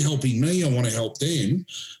 They're helping me. I want to help them.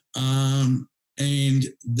 And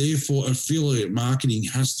therefore, affiliate marketing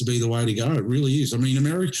has to be the way to go. It really is. I mean,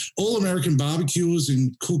 all American barbecuers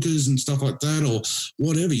and cookers and stuff like that or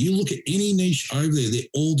whatever, you look at any niche over there, they're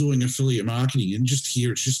all doing affiliate marketing, and just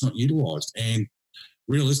here it's just not utilised. And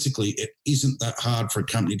realistically, it isn't that hard for a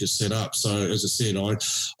company to set up. So as I said,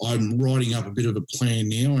 I'm writing up a bit of a plan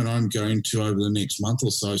now, and I'm going to, over the next month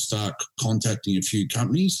or so, start contacting a few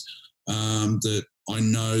companies that I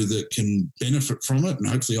know that can benefit from it, and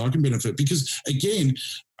hopefully I can benefit. Because again,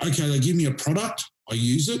 okay, they give me a product, I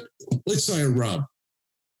use it. Let's say a rub.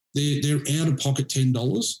 They're out of pocket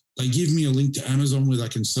 $10. They give me a link to Amazon where they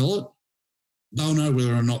can sell it. They'll know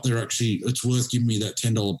whether or not it's worth giving me that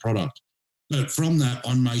 $10 product. But from that,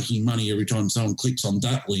 I'm making money every time someone clicks on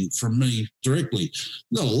that link from me directly.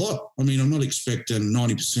 Not a lot. I mean, I'm not expecting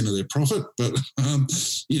 90% of their profit, but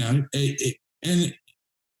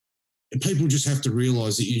and people just have to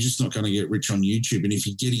realise that you're just not going to get rich on YouTube. And if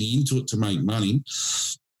you're getting into it to make money,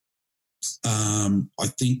 I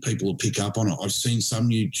think people will pick up on it. I've seen some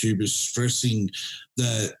YouTubers stressing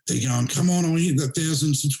that they're going, "Come on, I want to hit that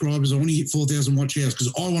 1,000 subscribers. I want to hit 4,000 watch hours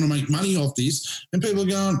because I want to make money off this." And people are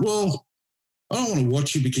going, "Well, I don't want to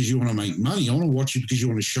watch you because you want to make money. I want to watch you because you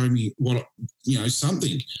want to show me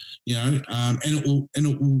something, and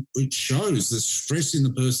it shows the stress in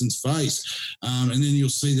the person's face. And then you'll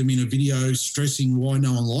see them in a video stressing why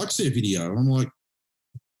no one likes their video. And I'm like,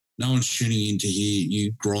 no one's tuning in to hear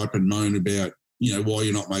you gripe and moan about, why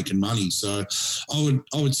you're not making money. So I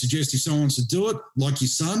would suggest if someone wants to do it, like your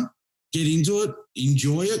son, get into it,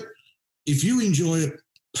 enjoy it. If you enjoy it,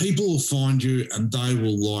 people will find you and they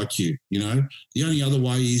will like you, The only other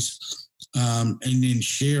way is and then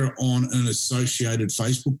share it on an associated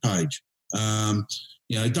Facebook page.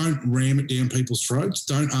 Don't ram it down people's throats.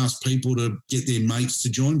 Don't ask people to get their mates to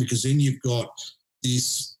join, because then you've got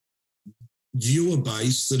this viewer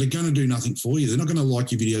base that are going to do nothing for you. They're not going to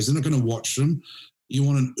like your videos. They're not going to watch them. You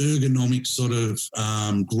want an ergonomic sort of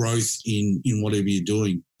growth in whatever you're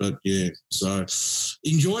doing. But, yeah, so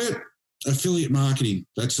enjoy it. Affiliate marketing,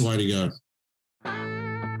 that's the way to go.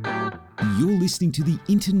 You're listening to the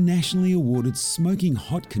internationally awarded Smoking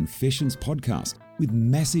Hot Confessions podcast with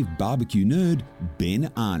massive barbecue nerd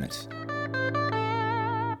Ben Arnott.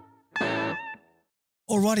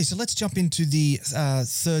 Alrighty, so let's jump into the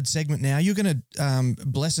third segment now. You're going to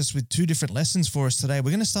bless us with two different lessons for us today. We're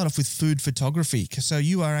going to start off with food photography. So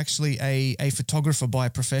you are actually a photographer by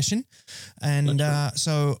profession. And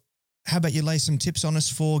so how about you lay some tips on us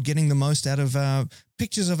for getting the most out of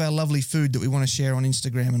pictures of our lovely food that we want to share on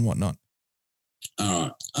Instagram and whatnot?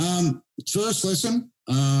 All right. First lesson,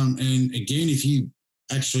 and again, if you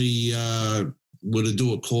actually were to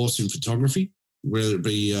do a course in photography, whether it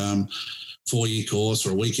be 4-year course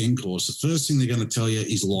or a weekend course, the first thing they're going to tell you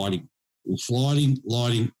is lighting. Lighting.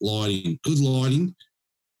 Good lighting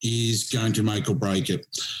is going to make or break it.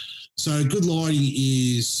 So good lighting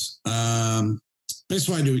is, best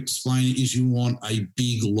way to explain it is you want a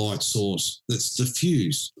big light source that's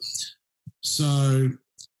diffused. So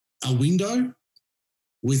a window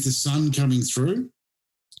with the sun coming through,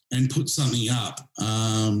 and put something up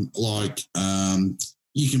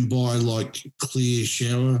you can buy like clear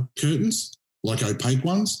shower curtains, like opaque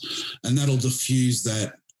ones, and that'll diffuse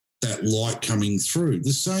that light coming through.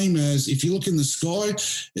 The same as if you look in the sky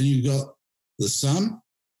and you've got the sun,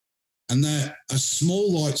 and that a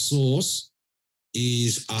small light source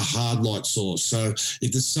is a hard light source. So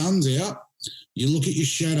if the sun's out, you look at your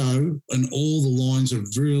shadow and all the lines are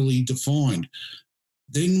really defined.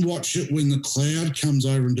 Then watch it when the cloud comes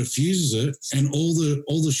over and diffuses it, and all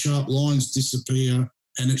the sharp lines disappear,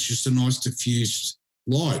 and it's just a nice diffused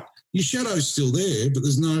light. Your shadow's still there, but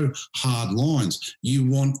there's no hard lines. You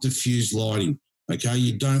want diffused lighting, okay?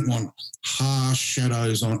 You don't want harsh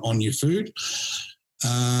shadows on your food.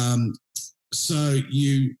 So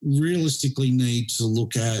you realistically need to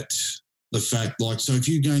look at the fact, like, so if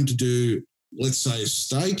you're going to do, let's say, a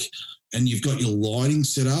steak, and you've got your lighting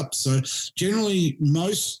set up. So generally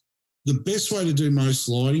the best way to do most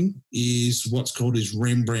lighting is what's called is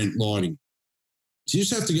Rembrandt lighting. So you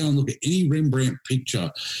just have to go and look at any Rembrandt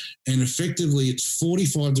picture, and effectively it's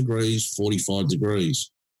 45 degrees, 45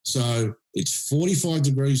 degrees. So it's 45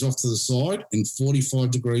 degrees off to the side and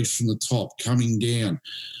 45 degrees from the top coming down.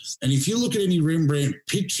 And if you look at any Rembrandt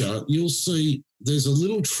picture, you'll see there's a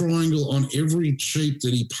little triangle on every cheek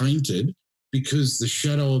that he painted, because the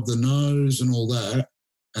shadow of the nose and all that,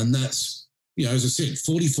 and that's, as I said,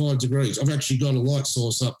 45 degrees. I've actually got a light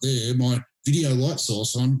source up there, my video light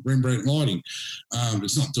source on Rembrandt lighting.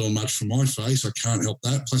 It's not doing much for my face. I can't help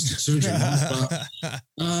that, plastic surgery.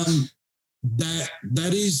 But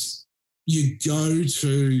that is your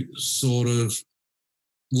go-to sort of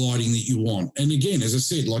lighting that you want. And again, as I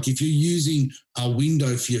said, like if you're using a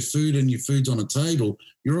window for your food and your food's on a table,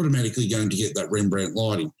 you're automatically going to get that Rembrandt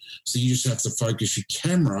lighting. So you just have to focus your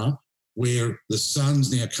camera where the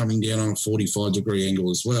sun's now coming down on a 45-degree angle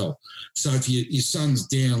as well. So if your sun's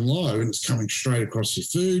down low and it's coming straight across your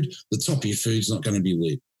food, the top of your food's not going to be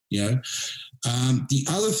lit, The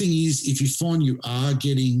other thing is, if you find you are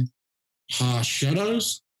getting harsh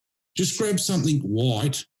shadows, just grab something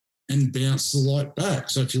white and bounce the light back.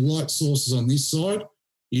 So if your light source is on this side,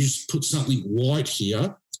 you just put something white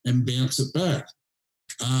here and bounce it back.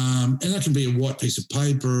 And that can be a white piece of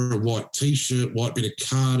paper, a white T-shirt, white bit of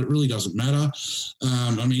card. It really doesn't matter.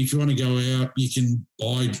 If you want to go out, you can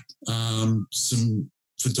buy some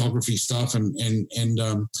photography stuff and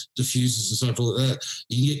diffusers and stuff like that.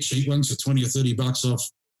 You can get cheap ones for $20 or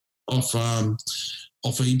 $30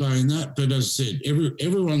 off eBay and that. But as I said,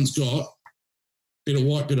 everyone's got bit of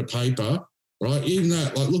white bit of paper, right? Even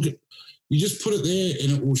that, like, look at, you just put it there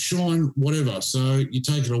and it will shine whatever. So you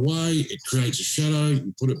take it away, it creates a shadow,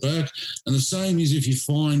 you put it back. And the same is if you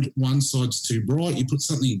find one side's too bright, you put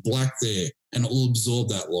something black there and it will absorb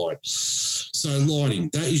that light. So lighting,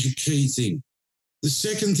 that is your key thing. The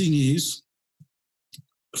second thing is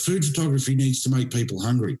food photography needs to make people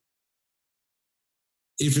hungry.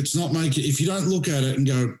 If you don't look at it and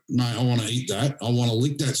go, mate, I want to eat that, I want to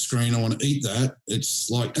lick that screen, I want to eat that,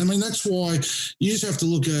 it's like, that's why you just have to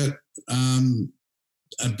look at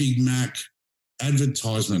a Big Mac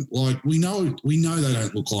advertisement. Like we know they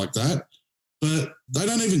don't look like that, but they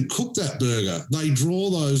don't even cook that burger. They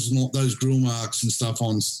draw those grill marks and stuff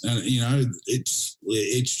on, and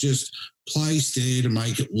it's just placed there to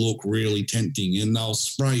make it look really tempting, and they'll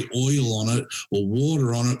spray oil on it or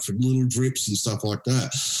water on it for little drips and stuff like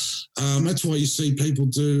that. That's why you see people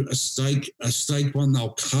do a steak one,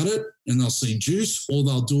 they'll cut it and they'll see juice, or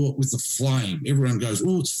they'll do it with the flame. Everyone goes,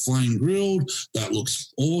 oh, it's flame grilled. That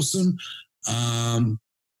looks awesome.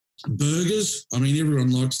 Burgers,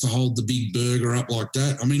 everyone likes to hold the big burger up like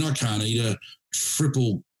that. I can't eat a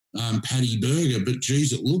triple patty burger, but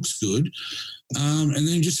geez, it looks good. And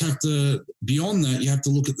then just have to, beyond that, you have to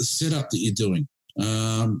look at the setup that you're doing.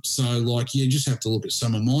 So like, you just have to look at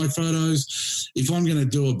some of my photos. If I'm going to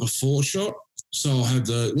do a before shot, so I'll have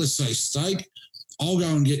let's say steak, I'll go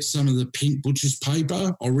and get some of the pink butcher's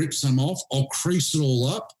paper. I'll rip some off. I'll crease it all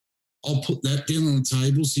up. I'll put that down on the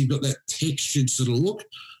table so you've got that textured sort of look.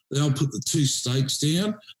 Then I'll put the two steaks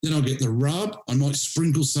down. Then I'll get the rub. I might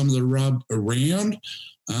sprinkle some of the rub around.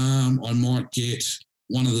 I might get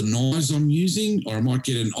one of the knives I'm using, or I might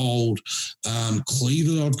get an old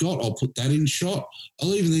cleaver I've got. I'll put that in shot.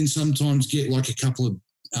 I'll even then sometimes get like a couple of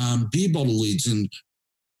beer bottle lids and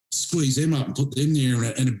squeeze them up and put them there,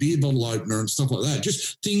 and a beer bottle opener and stuff like that.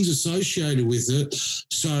 Just things associated with it.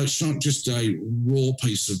 So it's not just a raw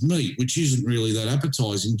piece of meat, which isn't really that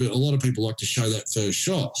appetizing, but a lot of people like to show that first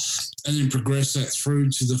shot and then progress that through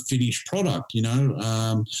to the finished product,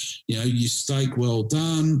 your steak well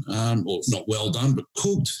done, or not well done, but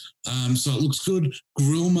cooked. So it looks good.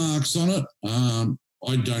 Grill marks on it.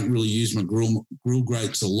 I don't really use my grill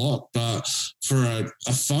grates a lot, but for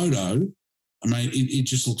a photo, I mean, it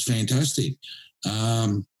just looks fantastic.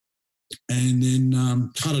 And then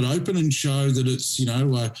cut it open and show that it's,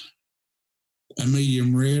 a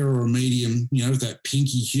medium rare or a medium, that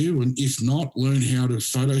pinky hue. And if not, learn how to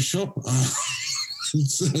Photoshop.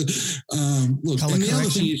 Look, color and the correction. other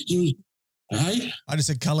thing is, hey? I just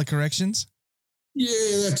said color corrections.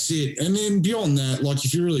 Yeah, that's it. And then beyond that, like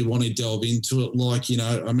if you really want to delve into it, like,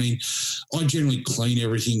 I generally clean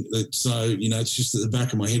everything. So, it's just at the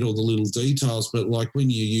back of my head, all the little details. But like when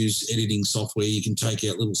you use editing software, you can take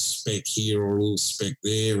out a little speck here or a little speck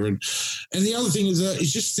there. And the other thing is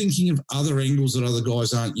just thinking of other angles that other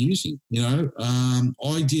guys aren't using.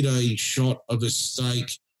 I did a shot of a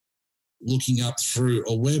steak looking up through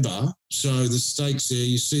a Weber. So the steak's there,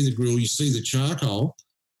 you see the grill, you see the charcoal.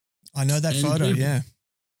 I know that photo, yeah.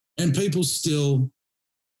 And people still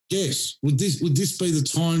guess. Would this be the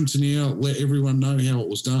time to now let everyone know how it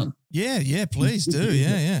was done? Yeah, please do.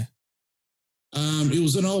 Yeah. It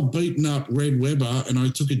was an old beaten up red Weber, and I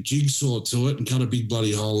took a jigsaw to it and cut a big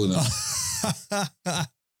bloody hole in it.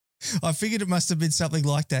 I figured it must have been something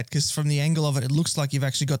like that because from the angle of it, it looks like you've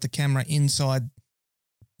actually got the camera inside,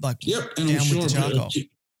 like yep, and down with the charcoal.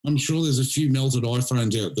 I'm sure there's a few melted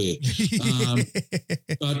iPhones out there.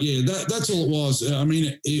 But yeah, that's all it was. I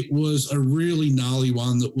mean, it was a really gnarly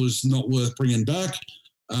one that was not worth bringing back.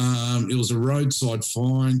 It was a roadside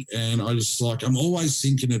find, and I'm always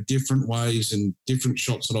thinking of different ways and different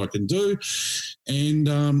shots that I can do. And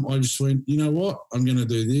I just went, you know what? I'm going to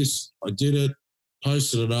do this. I did it,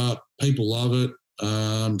 posted it up. People love it,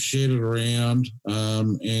 shared it around,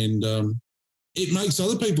 and it makes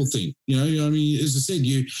other people think, I mean, as I said,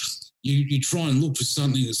 you try and look for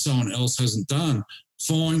something that someone else hasn't done,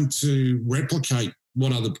 find to replicate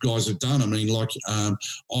what other guys have done. I mean, like I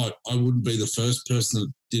wouldn't be the first person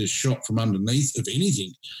that did a shot from underneath of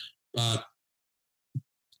anything, but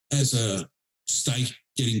as a steak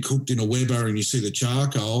getting cooked in a Weber and you see the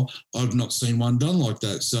charcoal, I've not seen one done like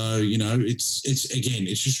that. So, it's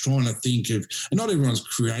just trying to think of, and not everyone's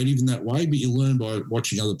creative in that way, but you learn by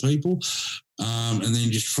watching other people. And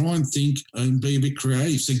then just try and think and be a bit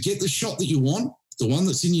creative. So get the shot that you want, the one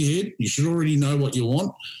that's in your head. You should already know what you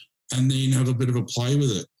want, and then have a bit of a play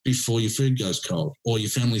with it before your food goes cold or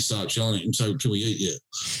your family starts yelling at you and say, "Can we eat yet?"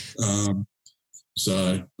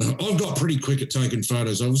 So I've got pretty quick at taking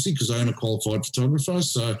photos, obviously, because I am a qualified photographer.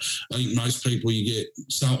 So I think most people you get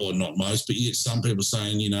some, or not most, but you get some people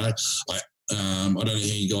saying, I don't know how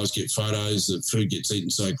you guys get photos. The food gets eaten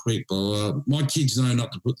so quick. Blah, blah. My kids know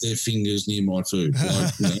not to put their fingers near my food.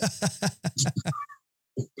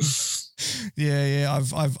 Yeah.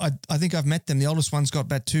 I think I've met them. The oldest one's got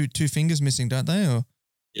about two fingers missing, don't they? Or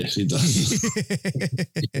yes, he does.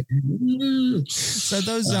 So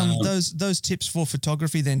those tips for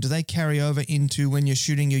photography, then, do they carry over into when you're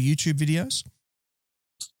shooting your YouTube videos?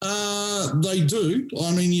 They do.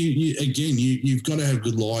 I mean, you've got to have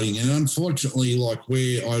good lighting. And unfortunately, like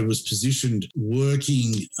where I was positioned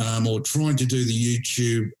working or trying to do the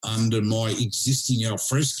YouTube under my existing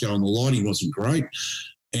alfresco, and the lighting wasn't great.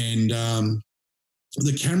 And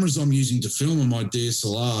the cameras I'm using to film on my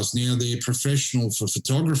DSLRs, now they're professional for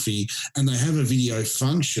photography and they have a video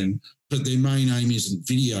function, but their main aim isn't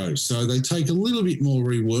video. So they take a little bit more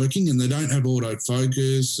reworking, and they don't have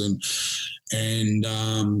autofocus. And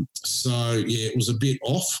so, yeah, it was a bit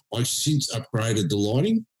off. I've since upgraded the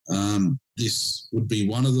lighting. This would be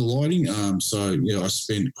one of the lighting. So, yeah, I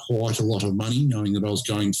spent quite a lot of money knowing that I was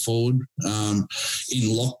going forward in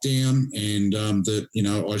lockdown, and that,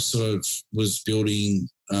 I sort of was building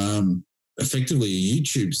effectively a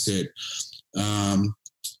YouTube set.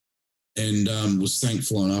 And was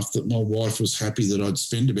thankful enough that my wife was happy that I'd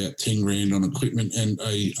spend about 10 grand on equipment and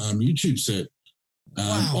a YouTube set.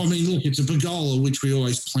 Wow. I mean, look, it's a pergola, which we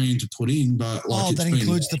always plan to put in, but like that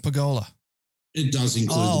includes the pergola. It does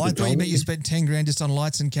include the pergola. I thought you meant you spent 10 grand just on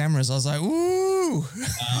lights and cameras. I was like, ooh.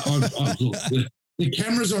 Look, the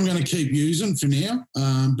cameras I'm going to keep using for now.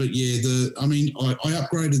 But yeah, I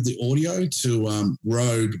upgraded the audio to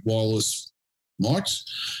Rode wireless mics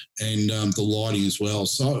and the lighting as well.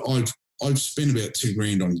 So I've spent about 2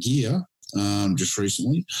 grand on gear just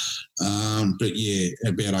recently. But yeah,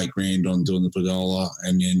 about 8 grand on doing the pergola,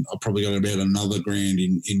 and then I probably got about another grand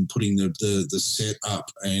in putting the set up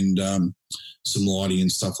and some lighting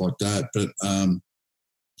and stuff like that. But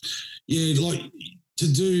yeah, like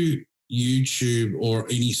to do YouTube or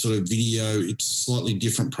any sort of video, it's a slightly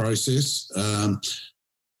different process.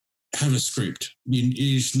 Have a script. You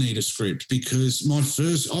just need a script, because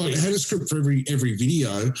I had a script for every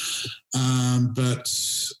video, but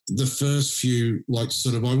the first few, like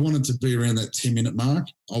sort of, I wanted to be around that 10-minute mark.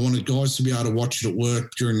 I wanted guys to be able to watch it at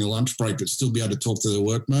work during the lunch break, but still be able to talk to their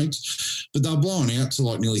workmates. But they're blowing out to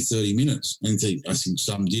like nearly 30 minutes. And I think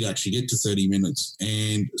some did actually get to 30 minutes.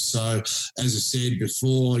 And so, as I said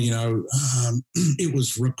before, it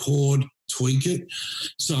was record, tweak it.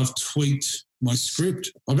 So I've tweaked my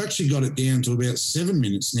script. I've actually got it down to about 7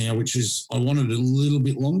 minutes now, which is, I wanted it a little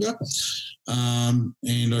bit longer. And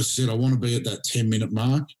I said I want to be at that 10-minute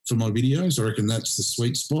mark for my videos. I reckon that's the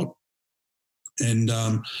sweet spot. And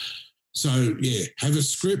so, yeah, have a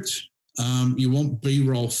script. You want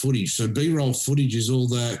B-roll footage. So B-roll footage is all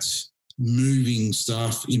that moving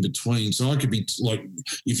stuff in between. So I could be like,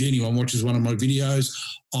 if anyone watches one of my videos,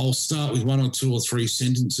 I'll start with 1 or 2 or 3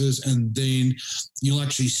 sentences, and then you'll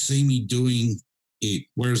actually see me doing it.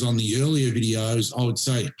 Whereas on the earlier videos, I would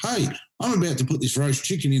say, hey, I'm about to put this roast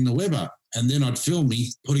chicken in the Weber. And then I'd film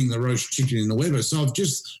me putting the roast chicken in the Weber. So I've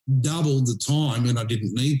just doubled the time, and I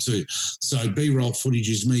didn't need to. So B-roll footage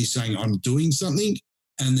is me saying I'm doing something,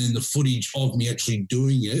 and then the footage of me actually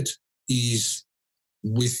doing it is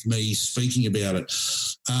with me speaking about it.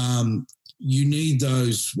 You need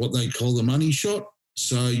those, what they call the money shot.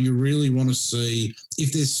 So you really want to see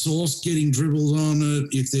if there's sauce getting dribbled on it,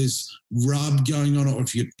 if there's rub going on it, or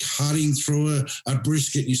if you're cutting through a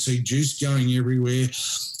brisket and you see juice going everywhere.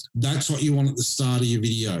 That's what you want at the start of your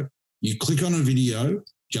video. You click on a video,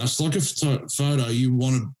 just like a photo, you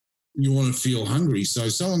want to feel hungry. So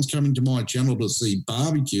someone's coming to my channel to see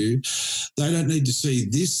barbecue. They don't need to see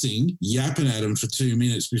this thing yapping at them for 2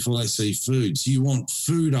 minutes before they see food. So you want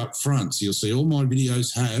food up front. So you'll see all my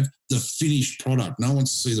videos have the finished product. No one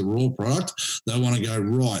wants to see the raw product. They want to go,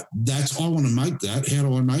 right, I want to make that. How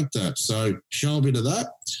do I make that? So show a bit of that.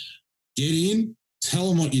 Get in, tell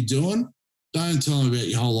them what you're doing. Don't tell them about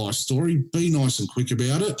your whole life story. Be nice and quick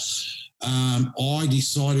about it. I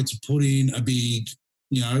decided to put in a big,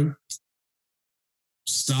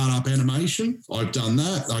 startup animation. I've done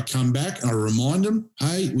that. I come back and I remind them,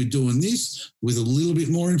 hey, we're doing this with a little bit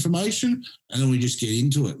more information, and then we just get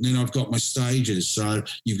into it. And then I've got my stages. So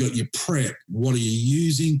you've got your prep. What are you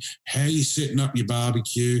using? How are you setting up your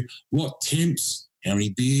barbecue? What temps? How many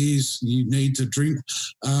beers you need to drink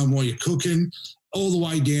while you're cooking? All the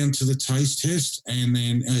way down to the taste test. And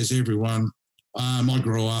then, as everyone, I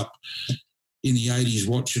grew up in the 80s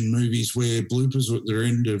watching movies where bloopers were at the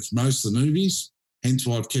end of most of the movies. Hence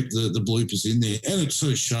why I've kept the bloopers in there. And it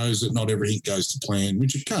sort of shows that not everything goes to plan,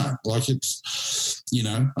 which it can't. Like it's,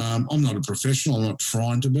 I'm not a professional. I'm not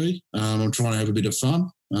trying to be. I'm trying to have a bit of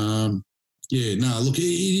fun. Look,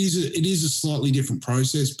 it is a slightly different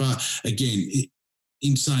process. But again,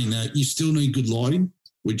 in saying that, you still need good lighting,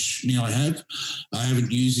 which now I have. I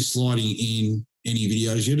haven't used this lighting in any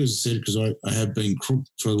videos yet, as I said, because I have been crooked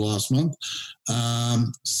for the last month.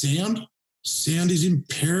 Sound is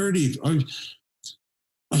imperative.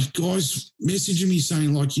 Guys messaging me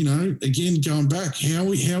saying, like, again, going back, how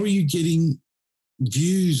are you getting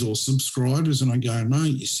views or subscribers? And I go,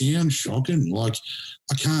 mate, you sound shocking. Like,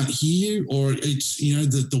 I can't hear you, or it's,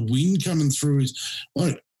 the wind coming through is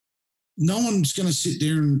like, no one's going to sit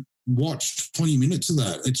there and watch 20 minutes of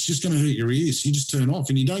that. It's just going to hurt your ears. You just turn off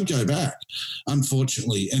and you don't go back,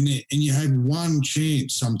 unfortunately. And you have one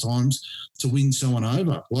chance sometimes to win someone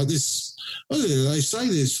over. Like this, they say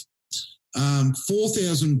there's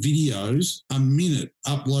 4,000 videos a minute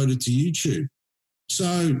uploaded to YouTube.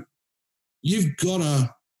 So you've got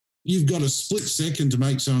to you've got a split second to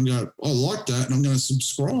make someone go, I like that, and I'm going to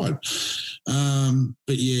subscribe.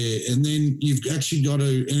 But yeah, and then you've actually got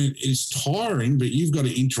to, and it's tiring, but you've got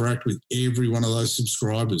to interact with every one of those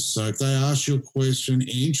subscribers. So if they ask you a question,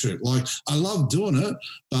 answer it. Like, I love doing it,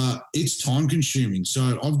 but it's time consuming.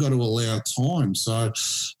 So I've got to allow time. So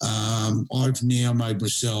I've now made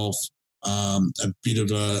myself a bit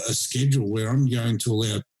of a schedule where I'm going to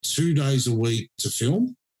allow 2 days a week to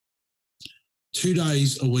film, 2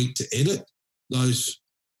 days a week to edit those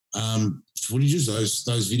footages,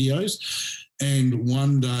 those videos, and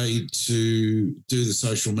 1 day to do the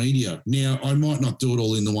social media. Now, I might not do it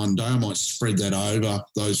all in the 1 day. I might spread that over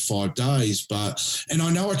those 5 days, and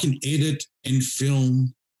I know I can edit and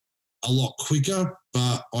film a lot quicker,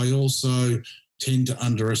 but I also tend to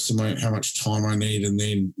underestimate how much time I need and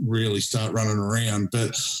then really start running around.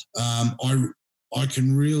 But I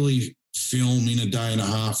can really film in a day and a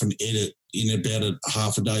half and edit in about a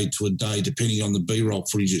half a day to a day, depending on the B-roll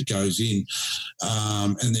footage that goes in,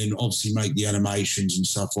 and then obviously make the animations and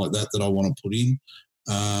stuff like that I want to put in,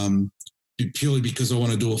 purely because I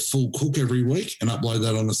want to do a full cook every week and upload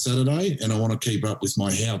that on a Saturday, and I want to keep up with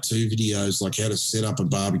my how-to videos, like how to set up a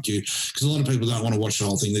barbecue, because a lot of people don't want to watch the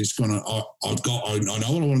whole thing. They're just going to, I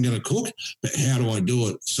know what I'm going to cook, but how do I do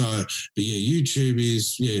it? So, but yeah, YouTube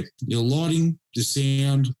is, your lighting, the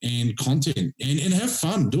sound, and content, and have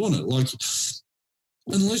fun doing it. Like,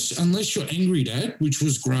 unless you're Angry Dad, which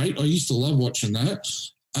was great. I used to love watching that.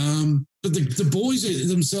 But the boys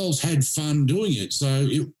themselves had fun doing it. So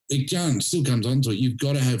it still comes onto it. You've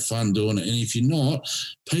got to have fun doing it. And if you're not,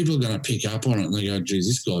 people are going to pick up on it and they go, geez,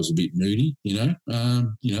 this guy's a bit moody,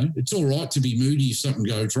 It's all right to be moody if something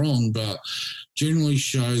goes wrong, but generally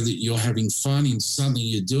show that you're having fun in something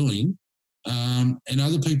you're doing. And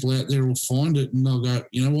other people out there will find it and they'll go,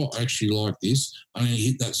 you know what, I actually like this. I'm going to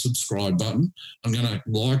hit that subscribe button. I'm going to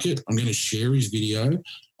like it. I'm going to share his video.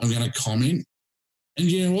 I'm going to comment.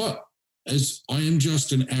 And you know what? As I am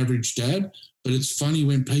just an average dad, but it's funny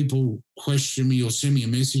when people question me or send me a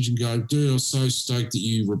message and go, dude, I was so stoked that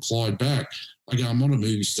you replied back. I go, I'm not a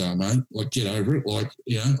movie star, mate. Like, get over it. Like,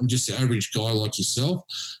 I'm just an average guy like yourself.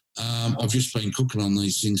 I've just been cooking on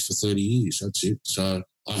these things for 30 years. That's it. So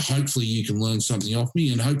hopefully you can learn something off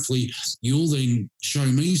me, and hopefully you'll then show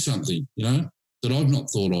me something, that I've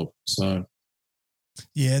not thought of. So.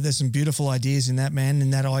 Yeah, there's some beautiful ideas in that, man,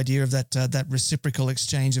 and that idea of that reciprocal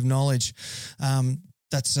exchange of knowledge.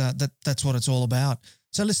 That's what it's all about.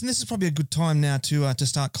 So listen, this is probably a good time now to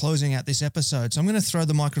start closing out this episode. So I'm going to throw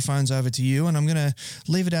the microphones over to you, and I'm going to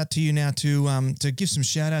leave it out to you now to give some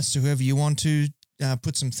shout outs to whoever you want to.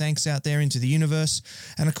 Put some thanks out there into the universe,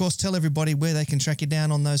 and of course tell everybody where they can track you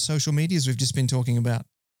down on those social medias we've just been talking about.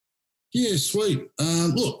 Yeah, sweet.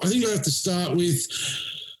 Look, I think I have to start with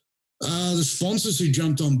the sponsors who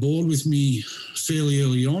jumped on board with me fairly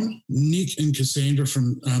early on, Nick and Cassandra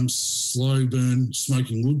from Slow Burn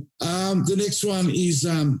Smoking Wood. The next one is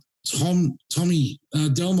Tommy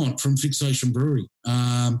Delmont from Fixation Brewery.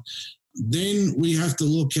 Then we have to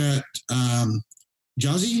look at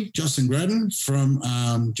Justin Gradden from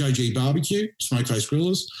JG Barbecue, Smokeface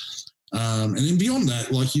Grillers. And then beyond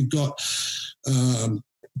that, like, you've got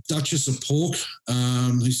Duchess of Pork,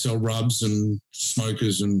 who sell rubs and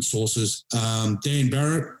smokers and sauces. Dan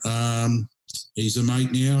Barrett, he's a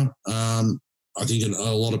mate now. I think a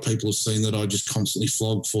lot of people have seen that I just constantly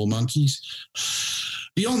flog 4 monkeys.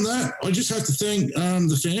 Beyond that, I just have to thank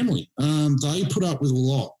the family. They put up with a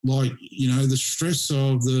lot, like, the stress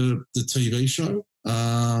of the TV show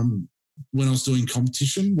when I was doing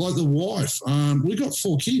competition, like the wife. We got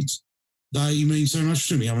 4 kids. They mean so much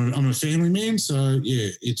to me. I'm a family man, so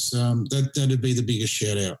yeah, it's that'd be the biggest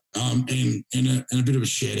shout out. And a bit of a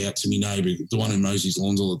shout out to my neighbour, the one who mows his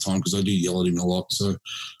lawns all the time, because I do yell at him a lot. So,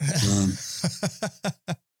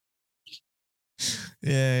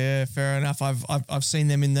 yeah, fair enough. I've seen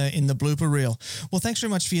them in the blooper reel. Well, thanks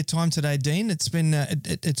very much for your time today, Dean. It's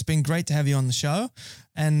been great to have you on the show,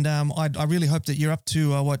 and I really hope that you're up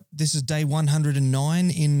to this is day 109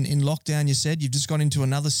 in lockdown. You said you've just gone into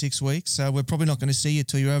another 6 weeks, so we're probably not going to see you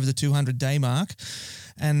till you're over the 200-day mark.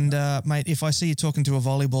 And mate, if I see you talking to a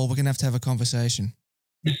volleyball, we're going to have a conversation,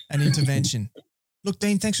 an intervention. Look,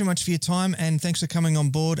 Dean, thanks very much for your time, and thanks for coming on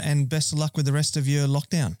board, and best of luck with the rest of your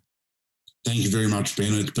lockdown. Thank you very much,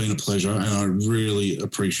 Ben. It's been a pleasure, and I really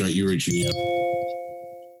appreciate you reaching out.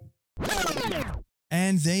 And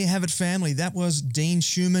And there you have it, family. That was Dean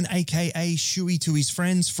Schumann, aka Schuey to his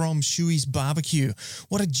friends, from Schuey's BBQ.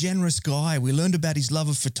 What a generous guy. We learned about his love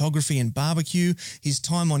of photography and barbecue, his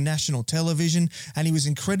time on national television, and he was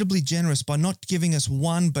incredibly generous by not giving us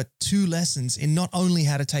one but two lessons in not only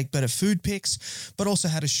how to take better food pics, but also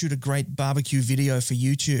how to shoot a great barbecue video for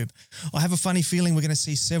YouTube. I have a funny feeling we're going to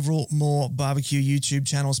see several more barbecue YouTube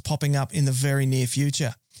channels popping up in the very near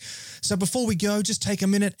future. So before we go, just take a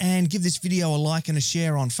minute and give this video a like and a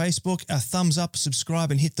share on Facebook, a thumbs up, subscribe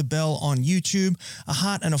and hit the bell on YouTube, a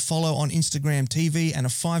heart and a follow on Instagram TV, and a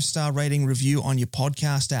 5-star rating review on your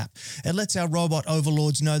podcast app. It lets our robot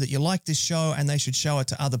overlords know that you like this show and they should show it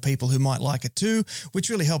to other people who might like it too, which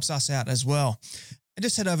really helps us out as well. And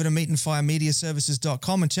just head over to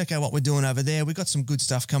meatandfiremediaservices.com and check out what we're doing over there. We've got some good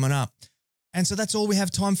stuff coming up. And so that's all we have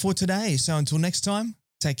time for today. So until next time,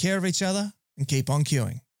 take care of each other and keep on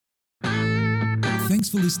queuing. Thanks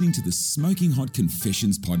for listening to the Smoking Hot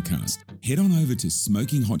Confessions podcast. Head on over to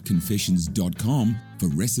smokinghotconfessions.com for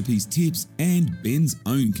recipes, tips, and Ben's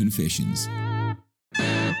own confessions.